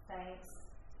of thanks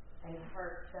and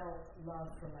heartfelt love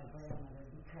for my grandmother,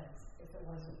 because if it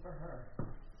wasn't for her,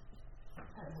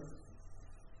 I would,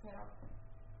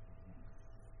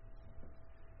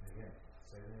 Again,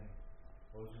 say the name.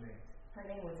 What was your name? Her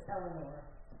name was Eleanor.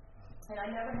 And I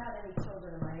never had any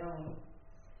children of my own.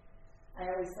 I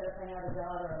always said if I had a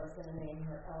daughter, I was going to name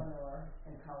her Eleanor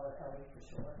and call her Ellie for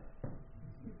short.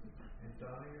 And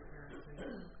Donna, your parents'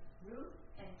 name? Ruth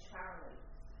and Charlie.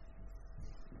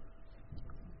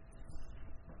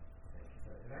 Thank you for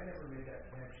that. And I never made that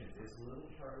connection. Is little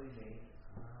Charlie named?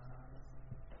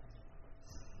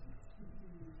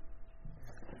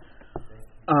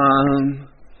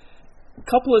 A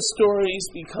couple of stories,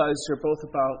 because they're both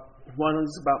one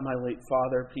is about my late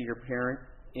father, Peter Parent,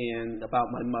 and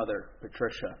about my mother,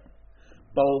 Patricia.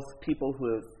 Both people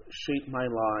who have shaped my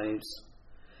lives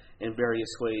in various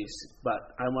ways. But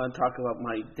I want to talk about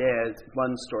my dad.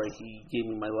 One story, he gave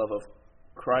me my love of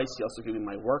Christ. He also gave me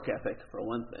my work ethic, for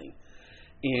one thing.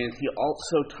 And he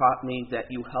also taught me that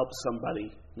you help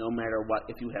somebody no matter what,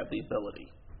 if you have the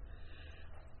ability.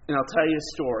 And I'll tell you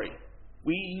a story.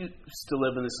 We used to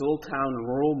live in this little town in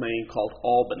rural Maine called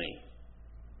Albany.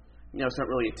 It's not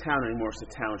really a town anymore, it's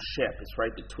a township. It's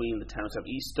right between the towns of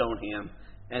East Stoneham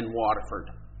and Waterford.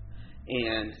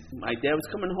 And my dad was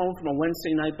coming home from a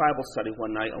Wednesday night Bible study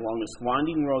one night along this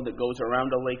winding road that goes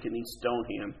around a lake in East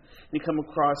Stoneham. And he come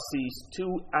across these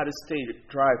two out-of-state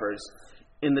drivers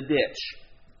in the ditch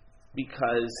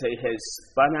because they had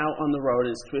spun out on the road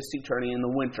and it's twisty-turny in the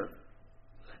winter.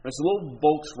 It was a little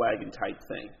Volkswagen type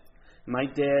thing. My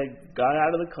dad got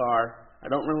out of the car. I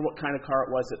don't remember what kind of car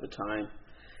it was at the time.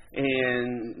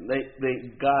 And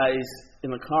the guys in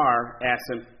the car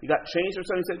asked him, "You got change or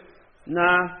something?" He said,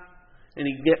 "Nah." And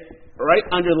he get right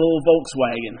under the little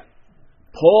Volkswagen,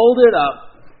 pulled it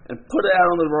up, and put it out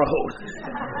on the road.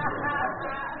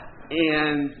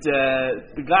 And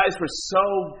the guys were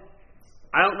so,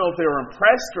 I don't know if they were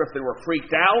impressed or if they were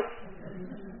freaked out,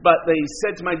 but they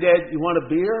said to my dad, "You want a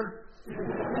beer?"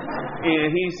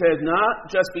 And he said, "Nah,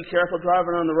 just be careful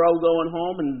driving on the road going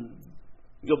home and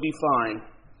you'll be fine."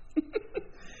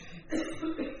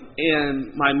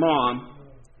 And my mom,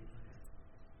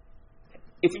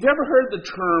 if you've ever heard the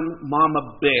term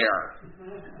Mama Bear,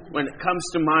 when it comes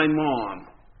to my mom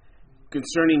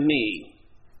concerning me,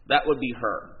 that would be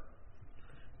her.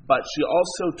 But she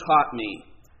also taught me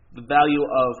the value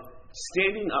of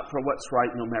standing up for what's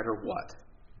right no matter what.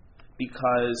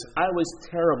 Because I was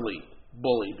terribly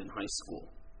bullied in high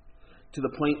school, to the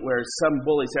point where some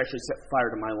bullies actually set fire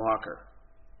to my locker.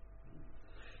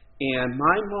 And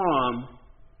my mom,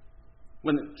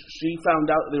 when she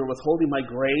found out they were withholding my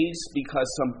grades because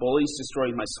some bullies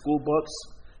destroyed my school books,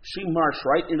 she marched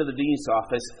right into the dean's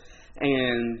office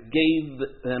and gave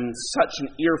them such an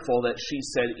earful that she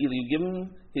said, "Either you give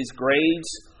him his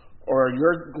grades or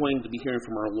you're going to be hearing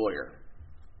from our lawyer."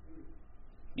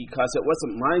 Because it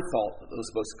wasn't my fault that those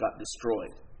books got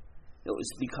destroyed. It was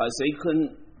because they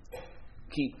couldn't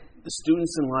keep the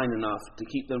students in line enough to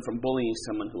keep them from bullying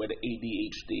someone who had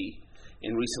ADHD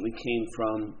and recently came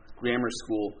from grammar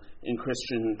school and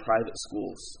Christian private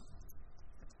schools.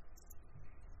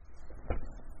 I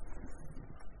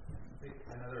think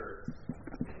another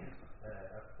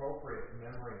appropriate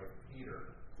memory of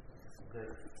Peter that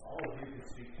all of you can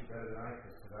speak to better than I can,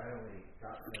 because I only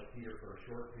got to know Peter for a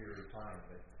short period of time.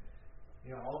 But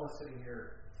all of us sitting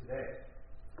here today,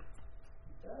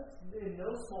 that's in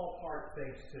no small part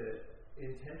thanks to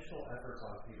intentional efforts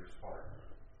on Peter's part.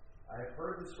 I've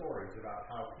heard the stories about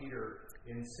how Peter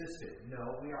insisted,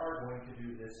 "No, we are going to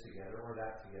do this together or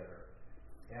that together."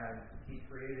 And he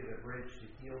created a bridge to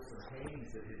heal some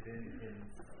pains that had been in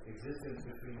existence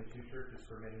between the two churches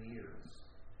for many years.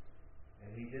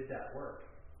 And he did that work.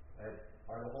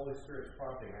 Are the Holy Spirit's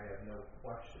prompting? I have no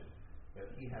question. But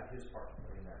he had his part to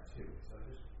play in that too. So I'm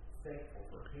just thankful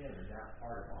for him and that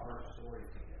part of our story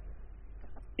together.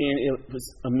 And it was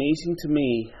amazing to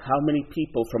me how many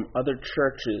people from other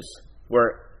churches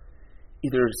were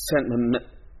either sent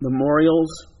memorials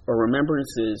or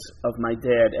remembrances of my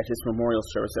dad at his memorial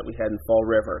service that we had in Fall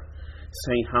River,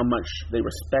 saying how much they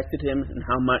respected him and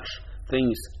how much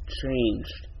things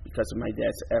changed because of my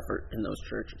dad's effort in those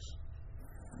churches.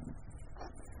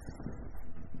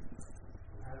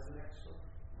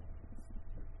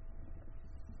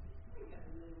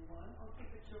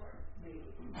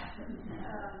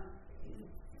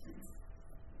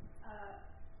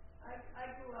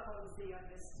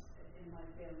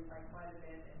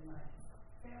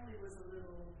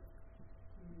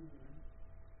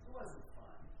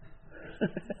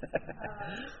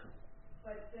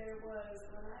 But there was,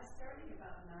 when I was starting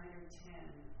about 9 or 10,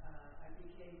 I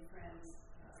became friends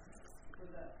with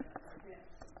a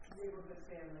neighborhood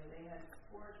family. They had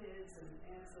 4 kids and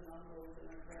aunts and uncles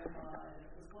and a grandma, and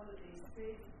it was one of these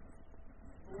big,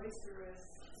 boisterous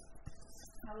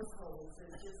households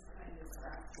that just kind of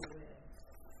wrapped you in.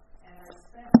 And I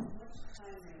spent as much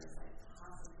time there as I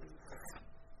possibly could.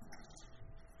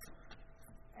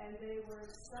 And they were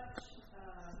such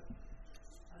a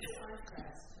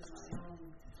contrast to my own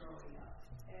growing up.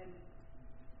 And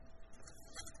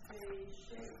they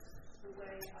shaped the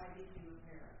way I became a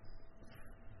parent.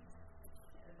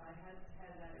 If I hadn't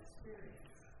had that experience.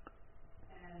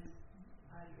 And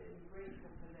I've been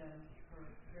grateful for them for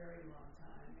a very long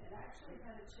time. And actually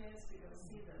had a chance to go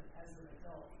see them as an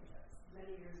adult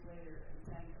many years later and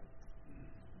thank them.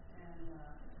 And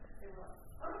they were like,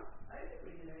 "Oh, I didn't think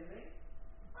we did anything."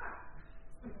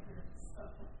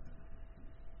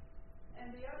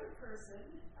 And the other person,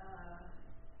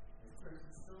 this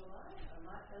person's still alive,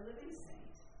 a living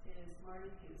saint, is Marty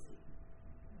Pusey.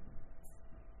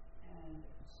 And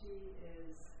she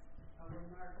is a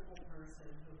remarkable person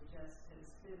who just has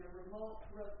been a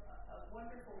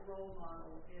wonderful role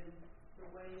model in the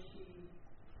way she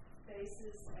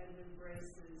faces and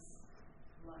embraces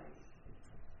life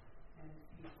and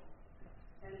people.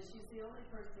 And she's the only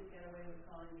person to get away with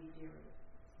calling me dearie.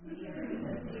 Dearie.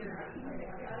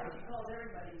 She calls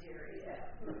everybody dearie, yeah.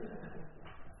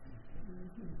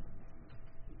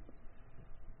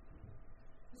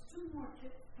 There's 2 more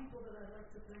people that I'd like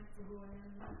to thank for who I am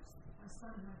now. My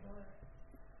son and my daughter.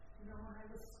 When I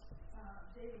was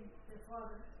dating their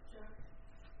father, Chuck,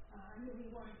 I knew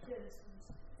he wanted kids,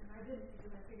 and I didn't,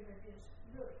 because I figured I'd be a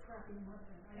really crappy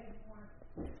mother, and I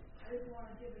didn't want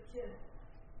to give a kid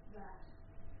that.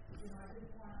 I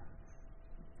didn't want to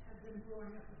have them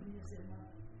growing up with me as their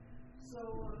mother. So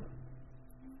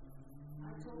I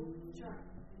told Chuck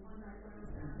one night when I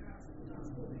was down there, I was on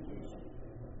school vacation,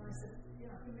 and I said,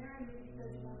 if you marry me because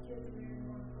you want kids, you marry the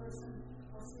wrong person.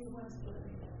 I'll see you Wednesday.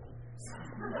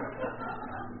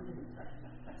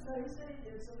 So he said he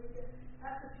did. So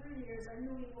after 3 years, I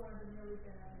knew he wanted him really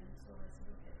bad, and so I said,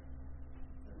 okay.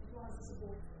 So as long as it's a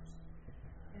boy first.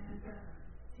 And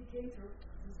he came through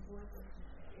his boy first.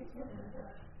 And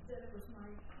then it was my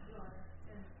daughter.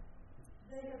 And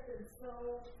they have been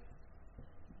so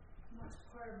much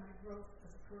part of my growth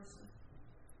as a person.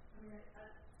 I mean,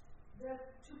 there are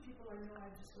two people I know I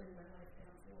just lay my life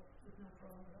down for with no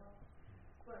problem at all.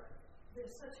 But they're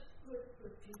such good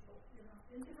people, you know,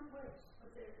 in different ways.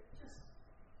 But they're just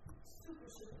super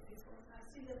people. And I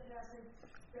see them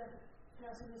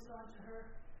passing this on to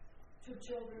her, 2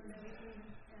 children, and everything,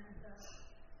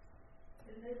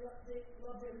 and they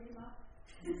love their Mima.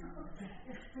 You know?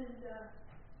 And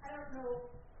I don't know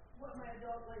what my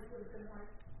adult life would have been like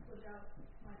without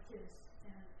my kids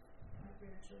and my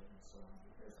grandchildren and so on,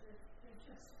 because they're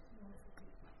just wonderful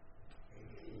people.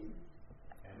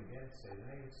 And again, say the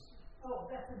names. Oh,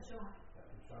 Beth and Sean.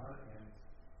 Beth and Sean, and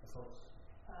the folks.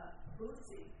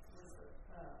 Bootsy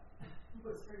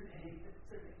was her name,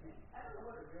 her nickname. I don't know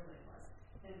what her real name was.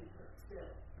 And still,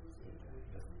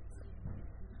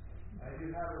 I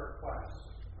do have a request,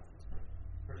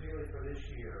 particularly for this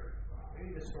year. We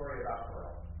need a story about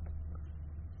Pearl.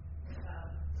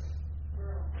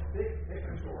 Pearl. Pick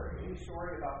a story. Any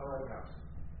story about Pearl Johnson.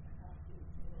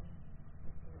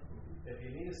 If you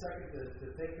need a second to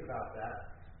think about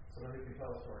that, someone who can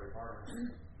tell a story, Barbara.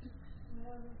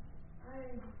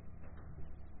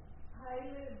 I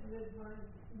lived with my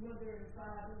mother and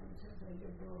father until they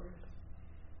divorced.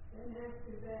 And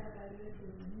after that, I lived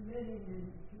with many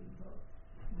people.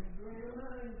 My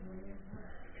grandma and grandpa,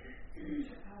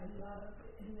 I loved,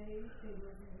 and they were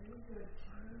very good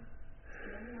to me.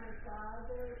 Then my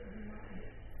father and my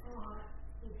aunt,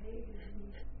 who hated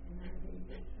me, and I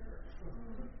hated her.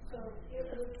 So it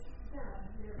was not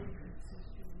a very good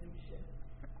situation.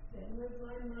 Then with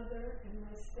my mother and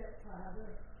my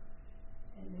stepfather,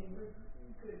 and they were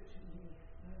good to me.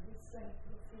 I was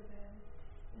thankful for them.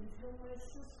 Until my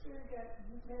sister got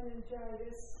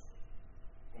meningitis,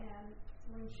 and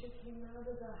when she came out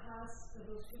of the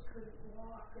hospital, she couldn't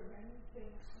walk or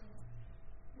anything. So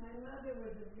my mother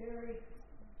was a very,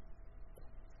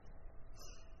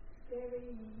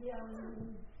 very young,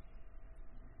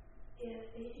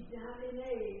 not in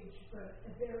age, but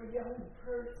a very young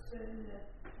person that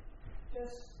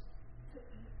just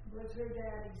was her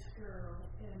daddy's girl,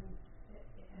 and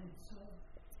so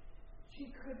she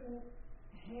couldn't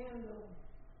handle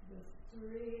the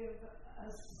 3 of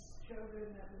us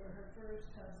children that were her first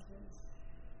husbands,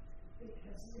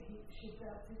 because she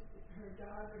felt that her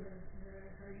daughter,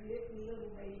 her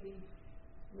little baby,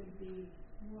 would be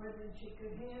more than she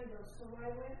could handle. So I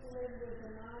went and lived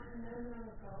with an aunt and an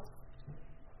uncle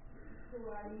who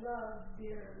I loved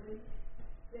dearly.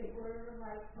 They were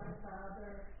like my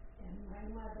father and my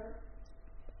mother.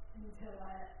 Until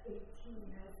at 18,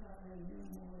 I thought I knew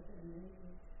more than they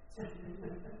would.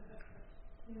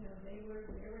 You know, they were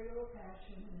very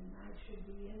old-fashioned, and I should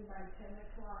be in by 10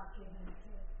 o'clock, and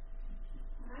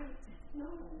I said,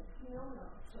 no.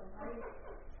 So I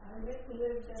went and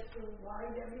lived at the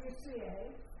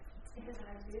YWCA, and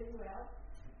I did well.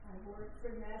 I worked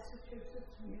for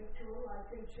Massachusetts Mutual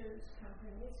Life Insurance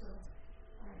Company, so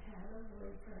I had a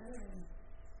boyfriend, and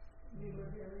we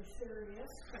were very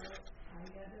serious. So I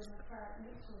got an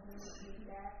apartment, so when we came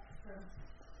back from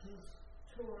his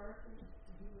tour,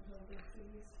 he was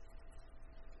overseas,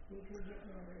 we could get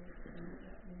married, and we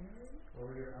got married. What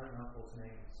were your aunt and uncle's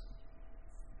names?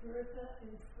 Bertha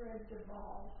and Fred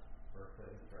Duvall. Bertha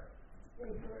and Fred. They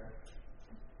were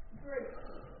great.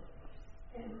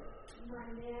 And my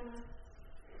Nana,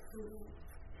 who,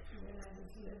 when I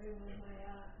was living with my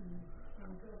aunt and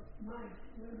uncle, when I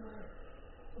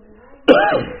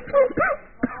lived with my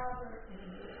father and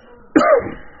his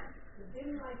aunt, who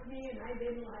didn't like me and I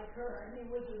didn't like her, and it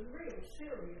was a real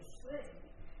serious thing.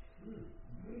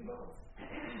 We both.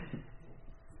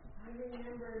 I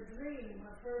remember a dream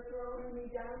of her throwing me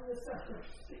down the cellar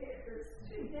stairs.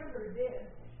 She never did,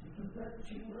 but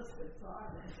she must have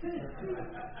thought it.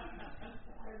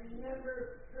 I remember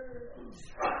her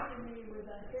striking me with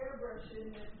a hairbrush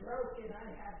and it broke, and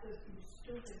I had to be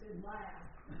stupid and laugh.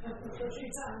 So she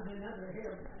found another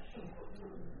hairbrush.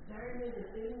 Darn it, it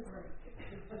didn't break.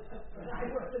 But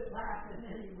I wasn't laughing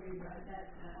anyway by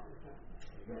that time.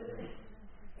 But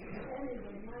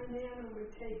anyway, my Nana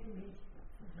would take me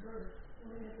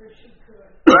whenever she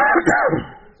could. She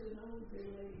was an older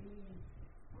lady,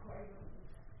 quite old.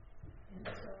 And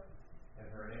so. And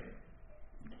her name?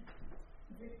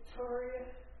 Victoria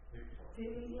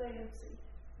Diddy Lancey.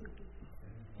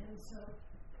 And so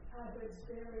I was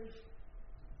very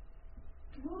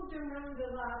moved around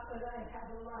a lot, but I have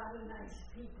a lot of nice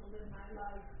people in my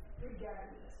life,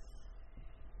 regardless.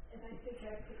 And I think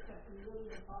I picked up a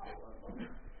little of all of them.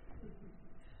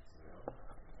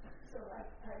 So I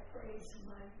praise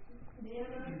my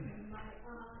Nana and my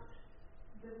aunt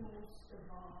the most of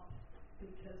all,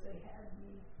 because they had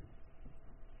me.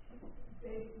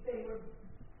 They were,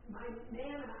 my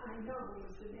Nana, I know,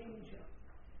 was an angel.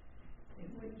 And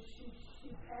when she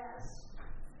passed,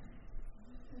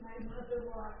 my mother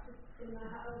walked in the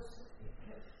house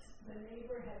because the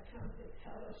neighbor had come to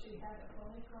tell us she had a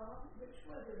phone call, which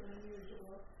wasn't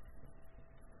unusual.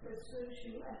 But as soon as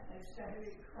she left, I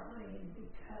started crying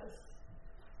because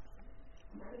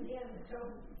my Nana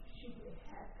told me she had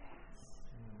passed.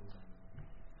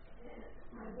 And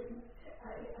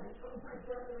I told my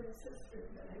brother and sister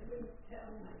that I wouldn't tell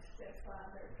my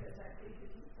stepfather because I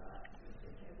figured he thought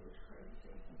I was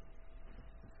crazy.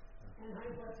 And I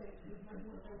wasn't, because my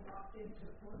mother walked into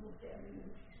one look at me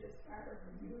and she says, Barbara,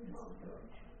 you know, don't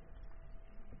you?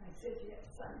 I said, yes,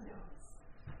 I know.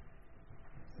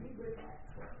 We were that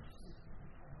close.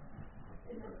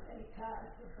 And I thank God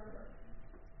for her.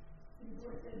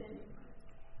 More than anybody.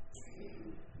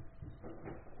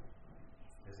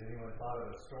 Has anyone thought of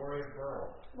a story of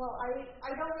Burl? Well, I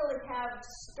don't really have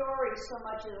stories so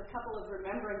much as a couple of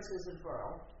remembrances of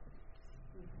Burl.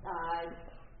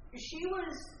 She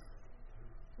was,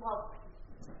 well,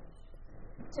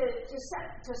 to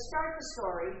start the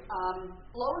story,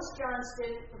 Lois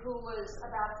Johnston, who was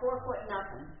about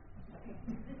 4'0",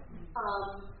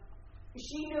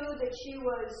 she knew that she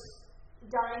was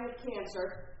dying of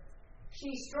cancer.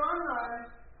 She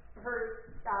strong-armed her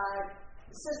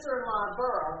sister-in-law,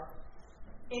 Burl,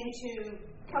 into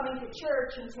coming to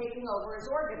church and taking over as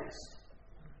organist.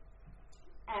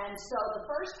 And so the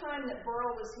first time that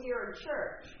Burl was here in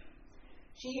church,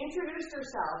 she introduced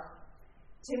herself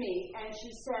to me, and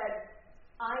she said,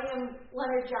 I am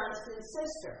Leonard Johnston's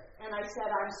sister. And I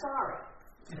said, I'm sorry.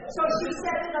 So she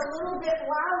said it a little bit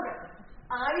louder.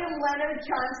 I am Leonard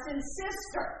Johnston's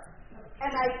sister. And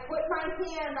I put my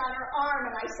hand on her arm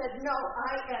and I said, no,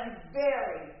 I am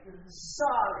very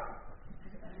sorry.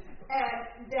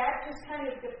 And that just kind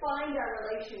of defined our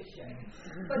relationship.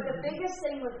 But the biggest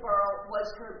thing with Burl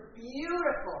was her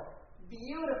beautiful,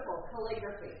 beautiful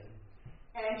calligraphy.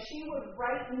 And she would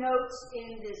write notes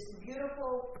in this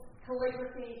beautiful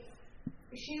calligraphy.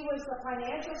 She was the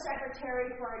financial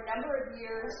secretary for a number of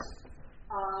years.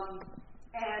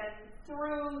 And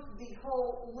through the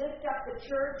whole Lift Up the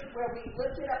Church, where we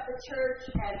lifted up the church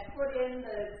and put in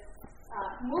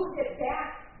moved it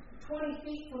back 20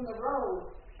 feet from the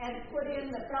road and put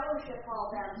in the fellowship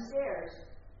hall downstairs.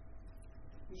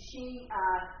 She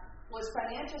was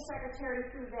financial secretary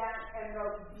through that and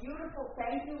wrote beautiful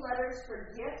thank you letters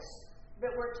for gifts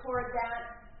that were toward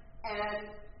that. And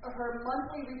her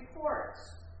monthly reports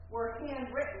were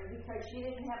handwritten because she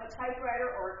didn't have a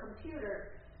typewriter or a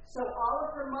computer. So all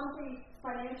of her monthly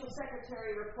financial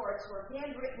secretary reports were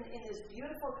handwritten in this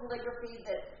beautiful calligraphy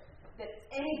that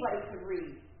anybody could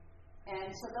read.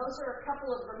 And so those are a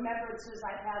couple of remembrances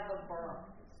I have of Burl.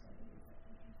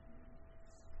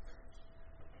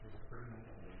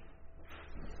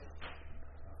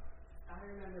 I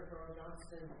remember Burl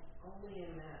Johnston only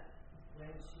in that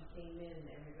when she came in,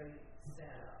 everybody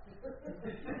sat up.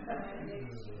 And then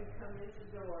she would come in the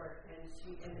door,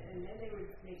 and then they would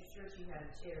make sure she had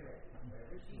a chair ready.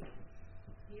 Wherever she,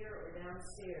 here or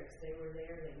downstairs, they were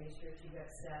there. They made sure she got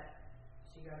set,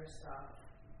 she got her stuff,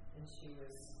 and she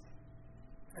was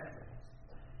present.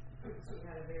 She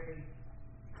had a very,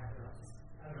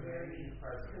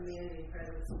 commanding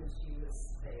presence when she was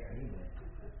there.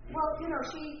 Well,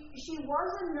 she was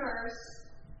a nurse,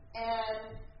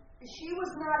 and she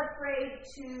was not afraid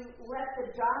to let the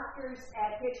doctors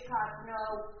at Hitchcock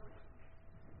know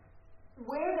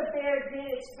where the bear did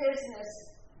its business,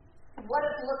 what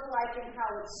it looked like, and how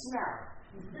it smelled.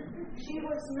 She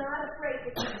was not afraid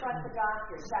to confront the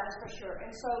doctors, that's for sure.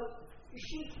 And so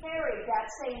she carried that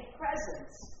same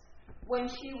presence when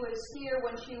she was here,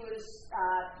 when she was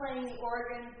playing the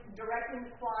organ, directing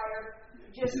the choir,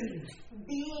 just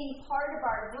being part of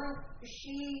our group.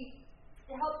 She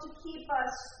helped to keep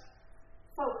us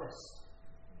focused.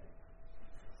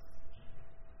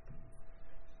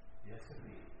 Yes,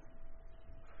 indeed.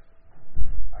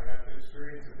 I got to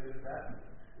experience a bit of that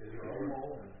in your own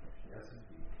home, and yes,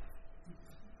 indeed.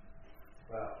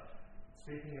 Well,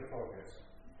 speaking of focus,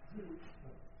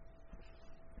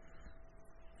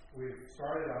 we've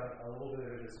started on a little bit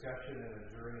of a discussion and a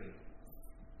journey.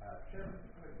 Jim,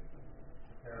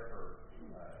 prepare for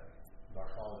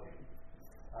doxology.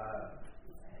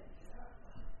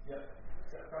 Yep.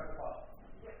 Press the button.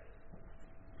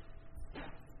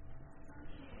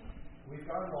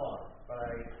 gone long, but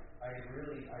I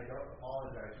don't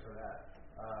apologize for that.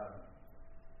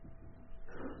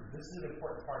 This is an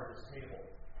important part of this table,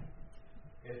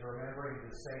 is remembering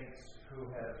the saints who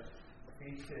have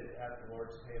feasted at the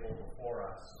Lord's table before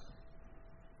us.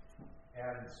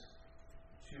 And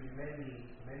to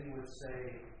many would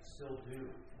say, still do.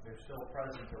 They're still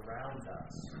present around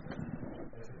us.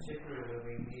 And particularly when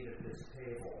we meet at this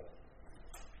table,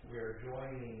 we are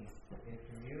joining in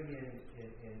communion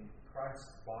in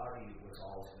Christ's body with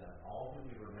all of them, all who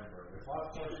we remember. There's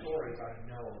lots more stories I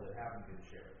know that haven't been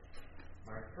shared.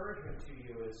 My encouragement to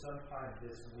you is sometime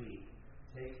this week,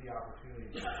 take the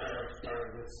opportunity to share a story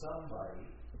with somebody.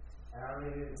 And I'm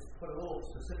going to put a little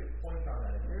specific point on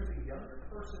that. If there's a younger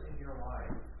person in your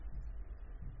life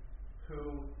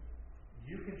who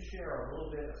you can share a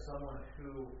little bit of someone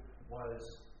who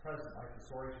was present, like the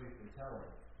stories we've been telling,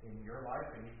 in your life,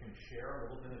 and you can share a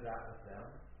little bit of that with them,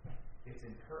 it's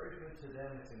encouragement to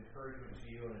them, it's encouragement to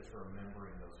you, and it's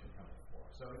remembering those who come before.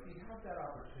 So if you have that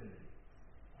opportunity,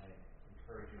 I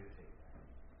encourage you to take that.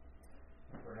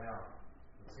 And for now,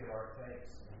 let's give our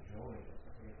thanks and join at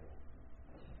the table.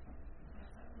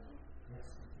 Yes.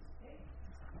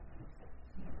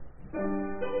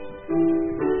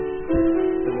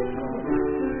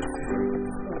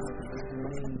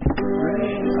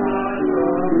 Praise God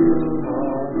from whom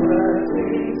all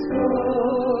blessings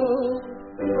flow.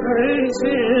 Praise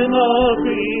Him, all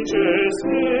creatures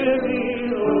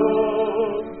giving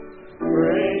low.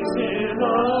 Praise Him,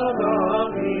 all the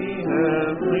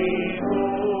heavenly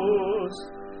hosts.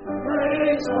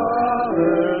 Praise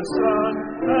Father, Son,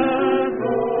 and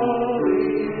Holy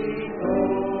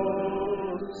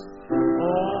Ghost.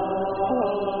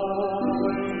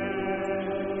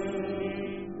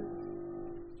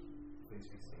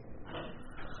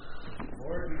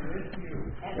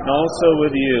 And also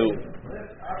with you.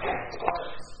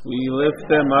 We lift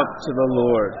them up to the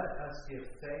Lord. Let us give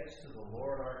thanks to the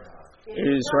Lord our God. It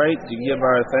is right to give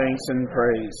our thanks and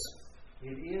praise.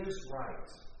 It is right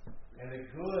and a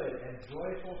good and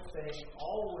joyful thing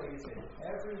always and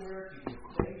everywhere to give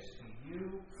thanks to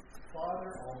you,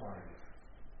 Father Almighty,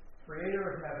 Creator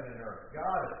of heaven and earth,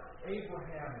 God of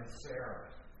Abraham and Sarah,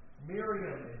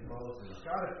 Miriam and Moses,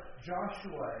 God of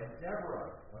Joshua and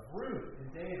Deborah, of Ruth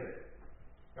and David,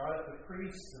 God of the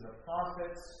priests and the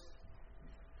prophets,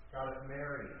 God of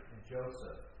Mary and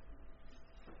Joseph,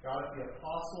 God of the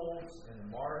apostles and the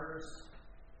martyrs,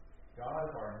 God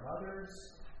of our mothers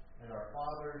and our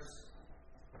fathers,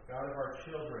 God of our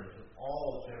children to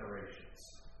all generations.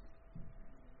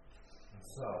 And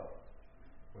so,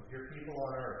 with your people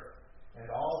on earth and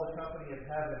all the company of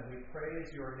heaven, we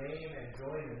praise your name and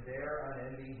join in their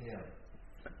unending hymn.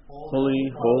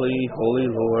 Holy, holy, holy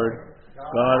Lord,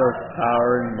 God of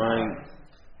power and might,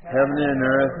 heaven and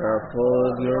earth are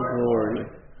full of your glory.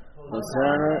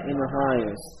 Hosanna in the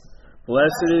highest.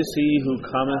 Blessed is he who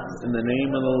cometh in the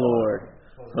name of the Lord.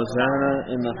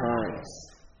 Hosanna in the highest.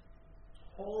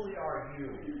 Holy are you,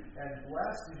 and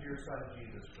blessed is your Son,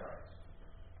 Jesus Christ.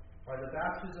 By the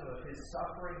baptism of his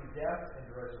suffering, death,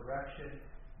 and resurrection,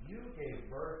 you gave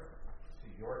birth to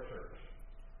your church,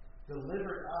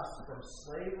 delivered us from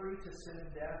slavery to sin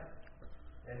and death,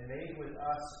 and made with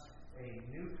us a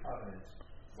new covenant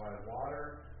by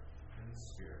water and the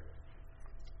Spirit.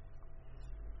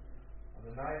 On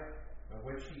the night on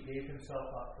which he gave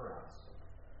himself up for us,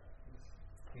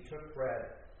 he took bread,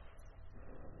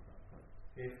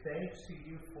 gave thanks to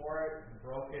you for it, and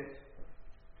broke it,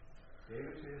 gave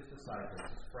it to his disciples,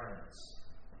 his friends,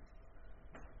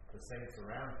 the saints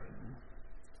around him,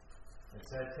 and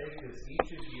said, "Take this,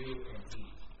 each of you, and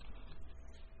eat.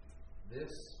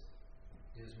 This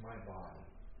is my body,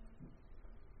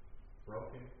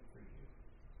 broken for you.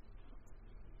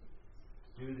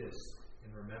 Do this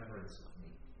in remembrance of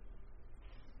me."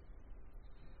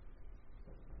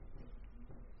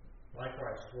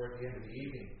 Likewise, toward the end of the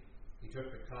evening, he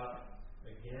took the cup.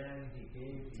 Again, he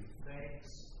gave you thanks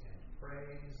and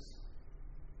praise.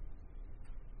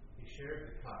 He shared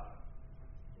the cup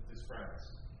with his friends,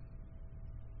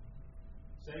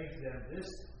 saying to them, "This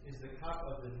is the cup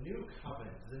of the new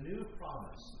covenant, the new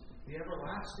promise, the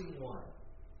everlasting one,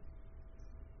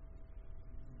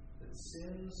 that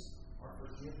sins are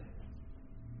forgiven,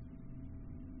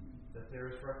 that there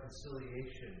is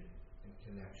reconciliation and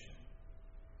connection.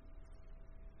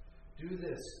 Do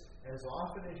this as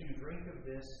often as you drink of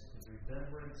this in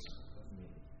remembrance of me."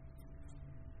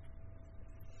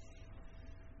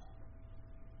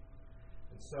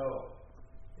 And so,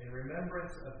 in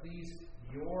remembrance of these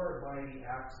your mighty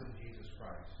acts in Jesus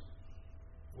Christ,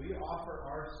 we offer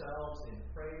ourselves in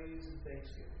praise and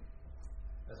thanksgiving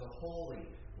as a holy,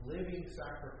 living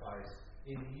sacrifice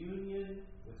in union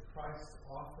with Christ's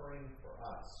offering for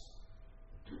us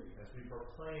as we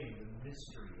proclaim the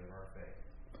mystery of our faith.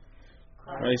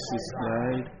 Christ is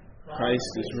died,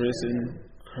 Christ is risen,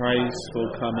 Christ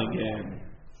will come again.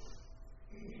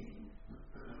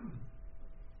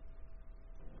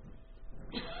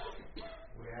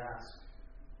 We ask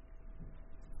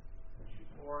that you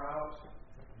pour out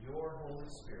your Holy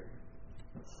Spirit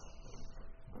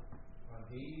on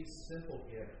these simple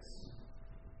gifts,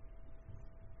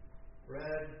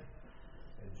 bread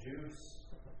and juice,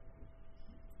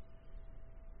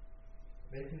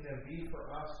 making them be for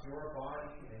us your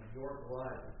body and your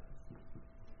blood,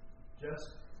 just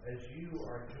as you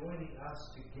are joining us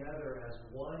together as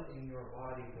one in your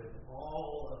body with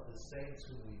all of the saints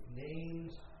who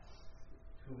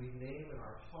we name in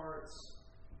our hearts,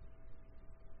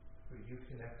 who you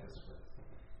connect us with,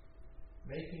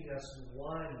 making us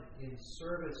one in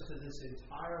service to this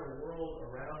entire world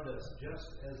around us, just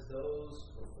as those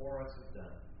before us have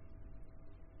done,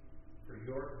 for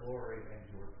your glory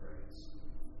and your praise.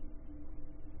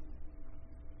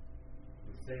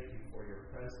 We thank you for your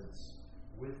presence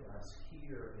with us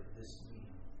here at this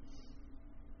meeting,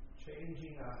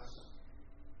 changing us,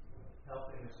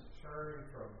 helping us to turn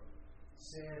from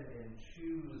sin and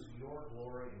choose your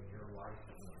glory and your life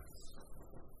in us.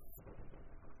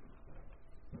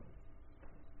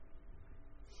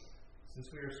 Since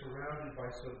we are surrounded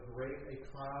by so great a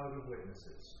cloud of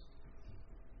witnesses,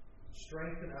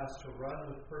 strengthen us to run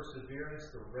with perseverance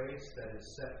the race that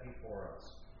is set before us,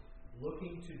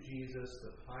 looking to Jesus,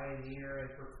 the pioneer and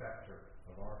perfecter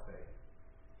of our faith.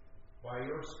 By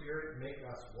your Spirit, make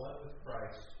us one with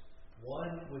Christ,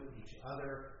 one with each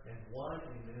other, and one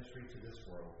in ministry to this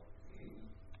world,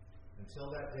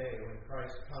 until that day when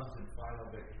Christ comes in final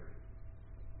victory,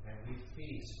 and we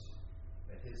feast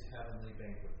at his heavenly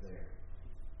banquet there.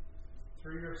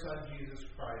 Through your Son, Jesus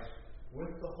Christ,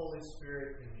 with the Holy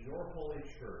Spirit in your holy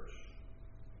church,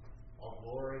 all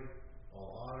glory,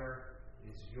 all honor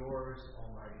is yours,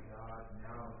 Almighty God,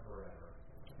 now and forever.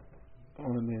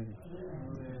 Amen.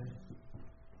 Amen.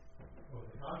 With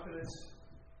the confidence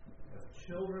of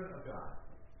children of God,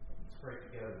 let's pray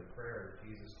together the prayer that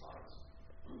Jesus taught us.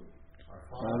 Our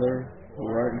Father, who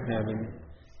art in heaven,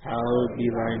 hallowed be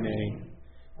thy name.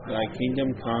 Thy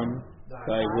kingdom come,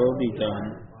 thy will be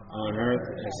done, on earth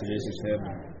as it is in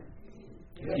heaven.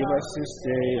 Give us this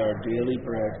day our daily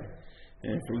bread,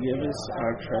 and forgive us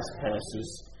our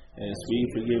trespasses, as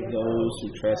we forgive those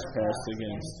who trespass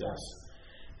against us.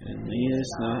 And lead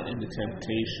us not into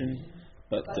temptation,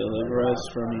 but deliver us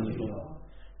from evil.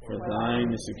 For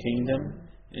thine is the kingdom,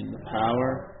 and the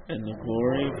power, and the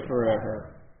glory forever.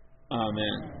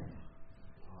 Amen.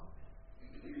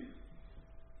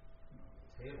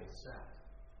 Table set.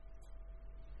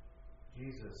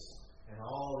 Jesus and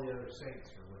all the other saints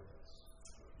are with us.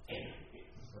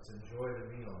 Let's enjoy the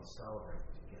meal and celebrate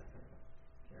together.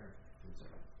 Karen, please.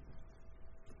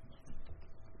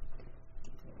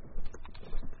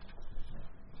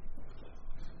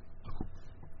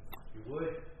 If you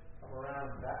would, come around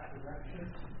that direction.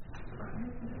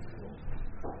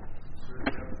 We'll serve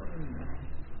you up front.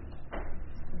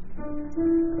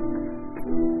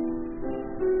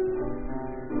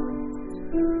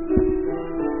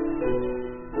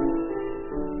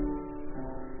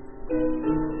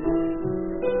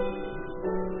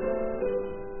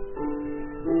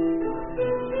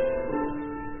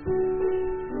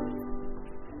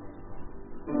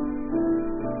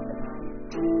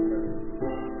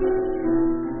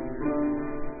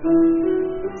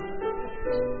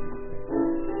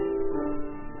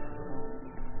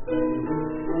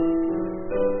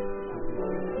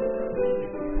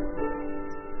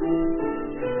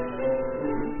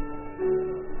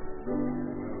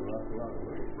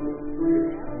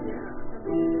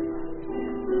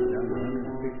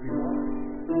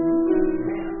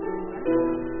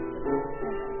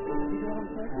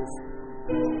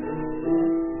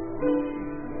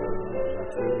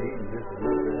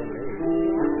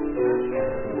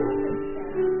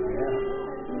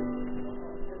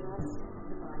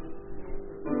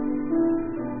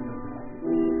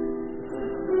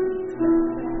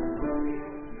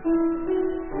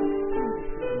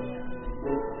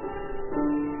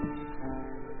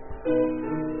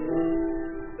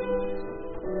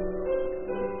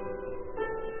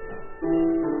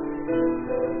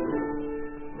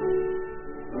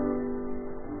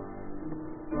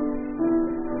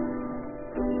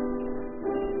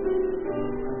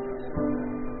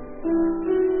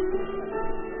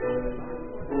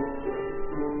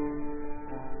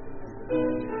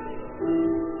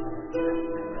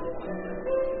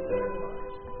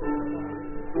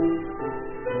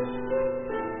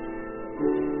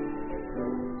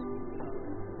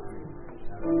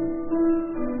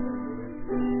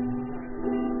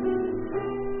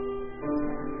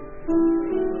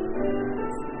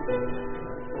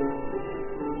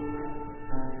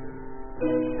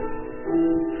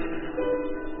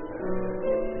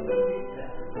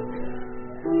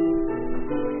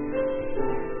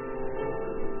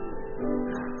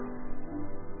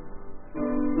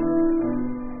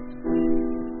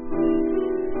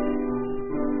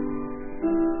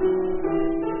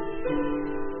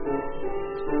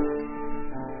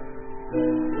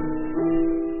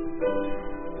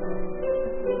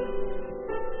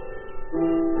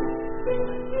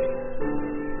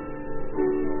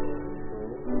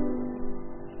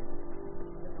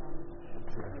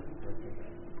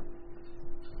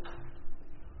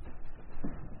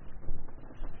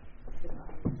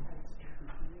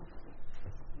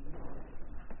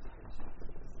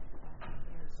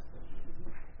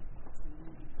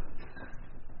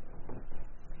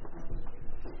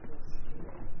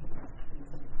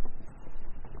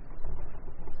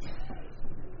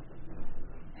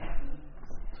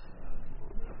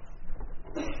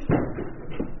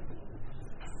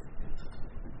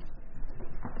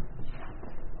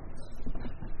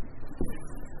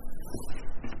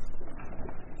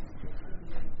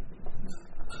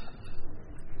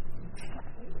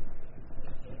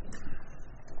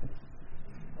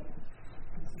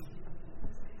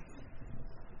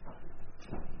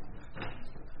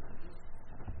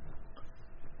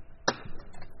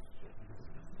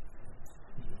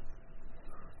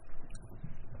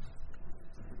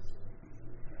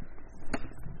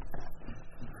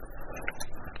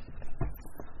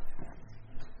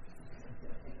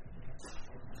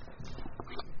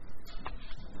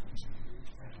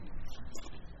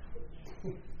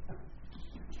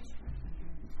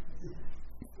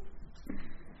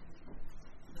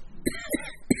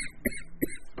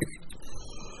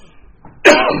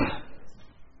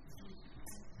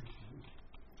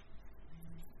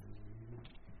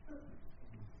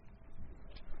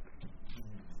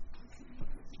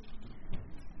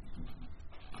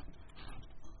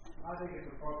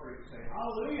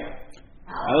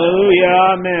 Hallelujah.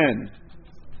 Amen.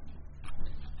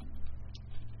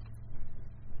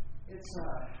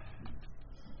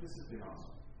 This has been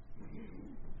awesome.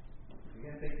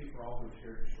 Again, thank you for all who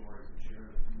shared your stories and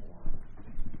shared more.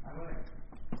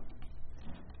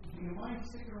 Do you mind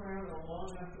sticking around long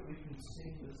enough that we can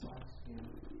sing this last hymn?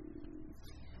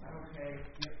 Okay.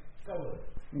 Yeah, go with it.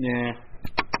 Nah.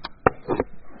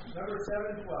 Number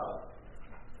 712.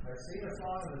 I sing a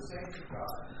song of the saints of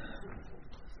God.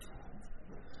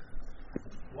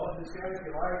 Love this guy if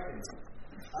you like.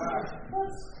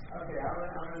 Okay, I'm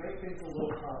going to make things a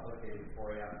little complicated for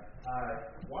you.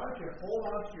 Why don't you hold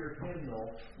on to your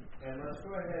hymnal, and let's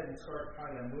go ahead and start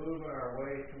kind of moving our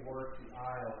way towards the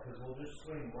aisle, because we'll just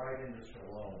swing right into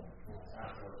Shalom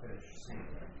after we're finished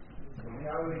singing.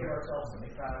 How do we give ourselves some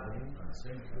time?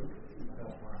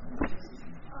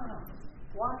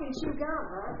 Walk and chew gum,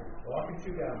 right? Walk and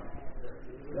chew gum.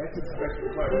 That's a special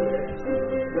part.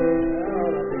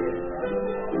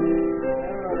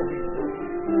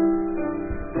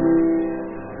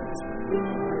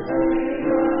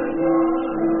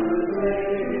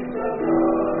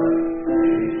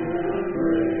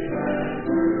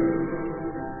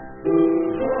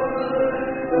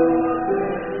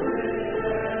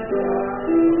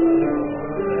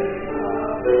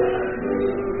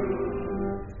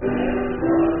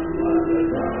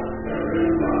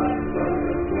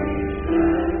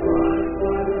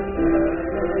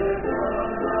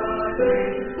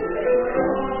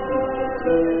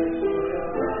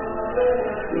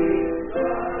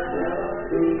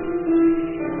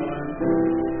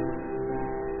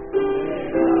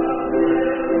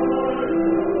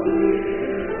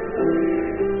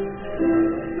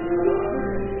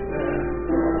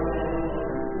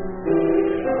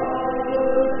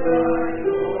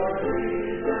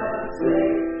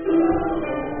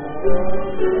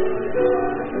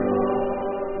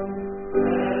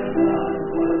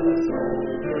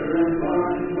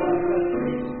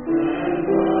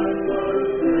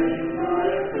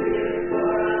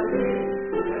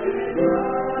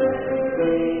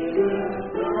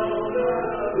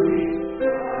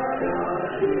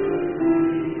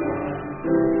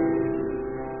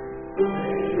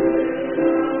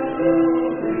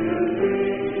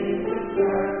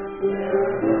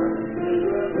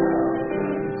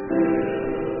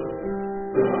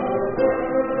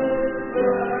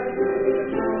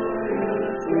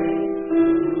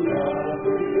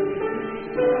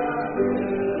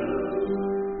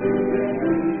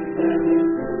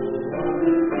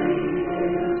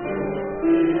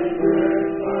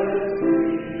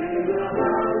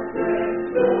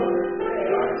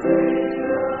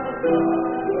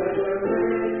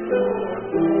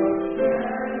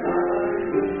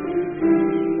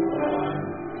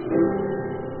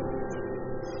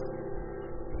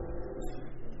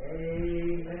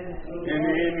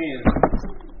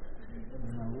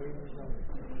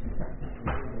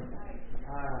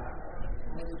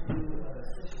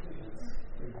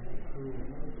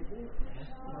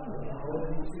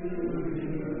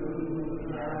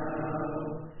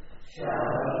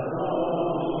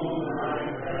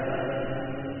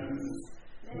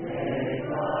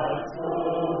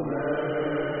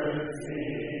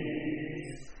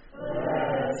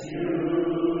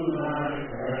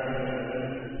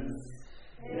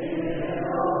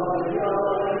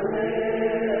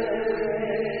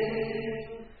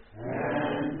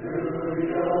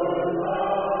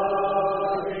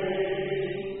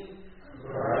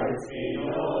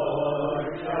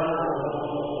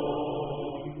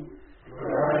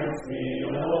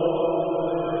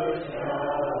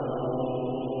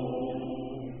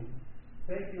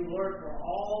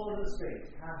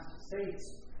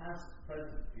 Past,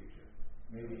 present, future.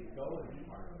 May we go in the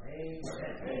heart of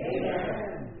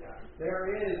Amen. There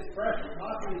is fresh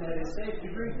coffee that is safe to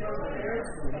drink downstairs.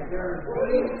 There is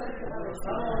goodies. Come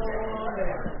on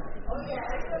there.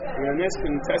 And this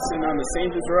contestant on the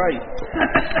Saints is right.